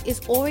Young Show is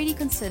already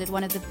considered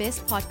one of the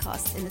best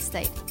podcasts in the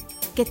state.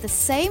 Get the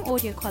same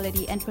audio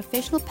quality and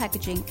professional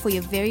packaging for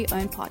your very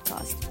own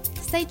podcast.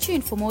 Stay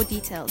tuned for more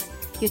details.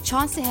 Your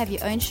chance to have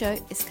your own show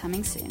is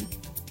coming soon.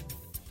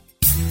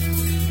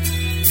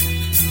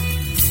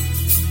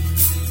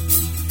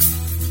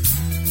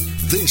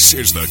 This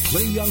is The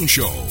Clay Young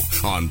Show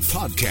on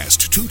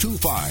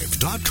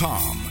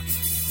podcast225.com.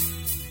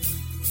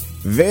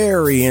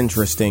 Very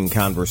interesting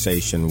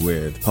conversation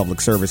with Public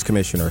Service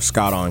Commissioner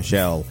Scott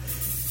Angelle.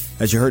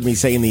 As you heard me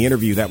say in the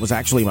interview, that was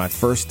actually my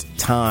first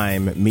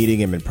time meeting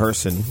him in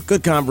person.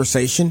 Good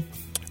conversation.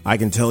 I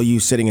can tell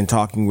you, sitting and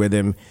talking with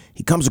him,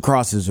 he comes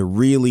across as a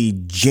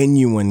really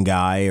genuine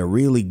guy, a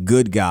really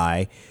good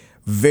guy,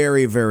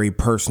 very, very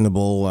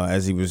personable.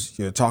 As he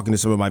was talking to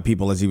some of my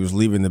people as he was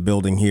leaving the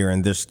building here,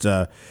 and just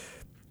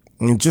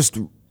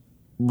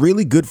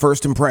really good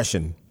first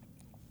impression.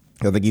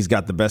 I think he's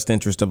got the best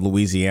interest of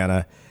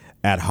Louisiana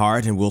at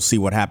heart, and we'll see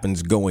what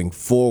happens going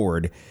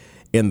forward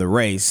in the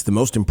race. The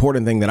most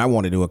important thing that I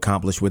wanted to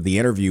accomplish with the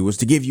interview was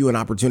to give you an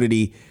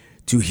opportunity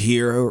to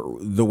hear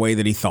the way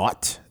that he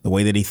thought, the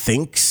way that he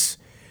thinks,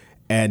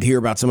 and hear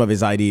about some of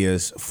his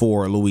ideas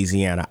for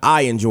Louisiana.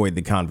 I enjoyed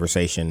the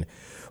conversation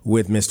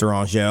with Mr.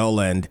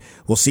 Angelle, and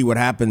we'll see what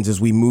happens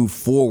as we move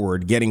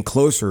forward, getting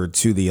closer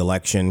to the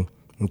election.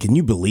 And can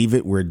you believe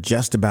it? We're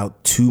just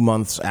about 2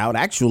 months out.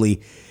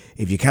 Actually,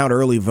 if you count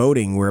early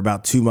voting, we're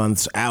about 2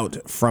 months out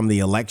from the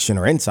election,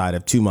 or inside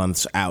of 2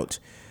 months out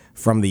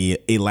from the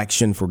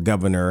election for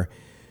governor.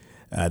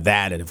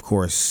 That, and of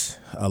course,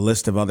 a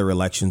list of other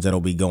elections that'll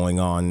be going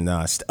on,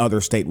 other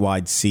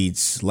statewide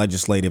seats,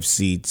 legislative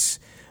seats,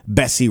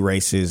 Bessie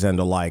races, and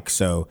the like.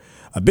 So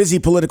a busy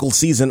political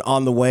season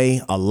on the way,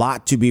 a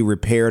lot to be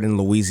repaired in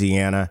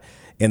Louisiana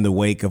in the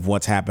wake of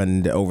what's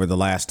happened over the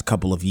last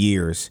couple of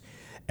years.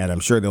 And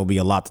I'm sure there'll be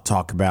a lot to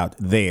talk about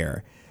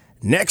there.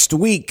 Next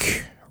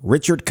week,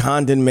 Richard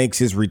Condon makes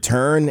his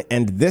return,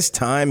 and this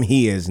time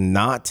he is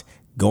not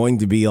going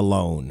to be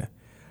alone.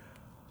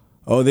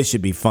 Oh, this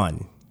should be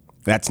fun.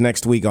 That's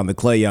next week on The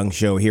Clay Young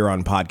Show here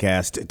on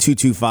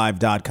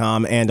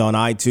podcast225.com and on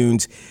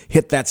iTunes.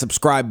 Hit that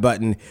subscribe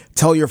button.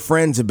 Tell your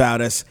friends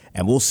about us,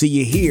 and we'll see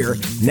you here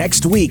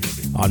next week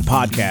on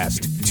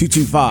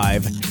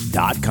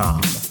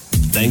podcast225.com.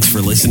 Thanks for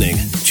listening.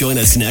 Join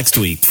us next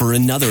week for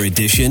another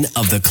edition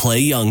of The Clay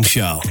Young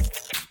Show.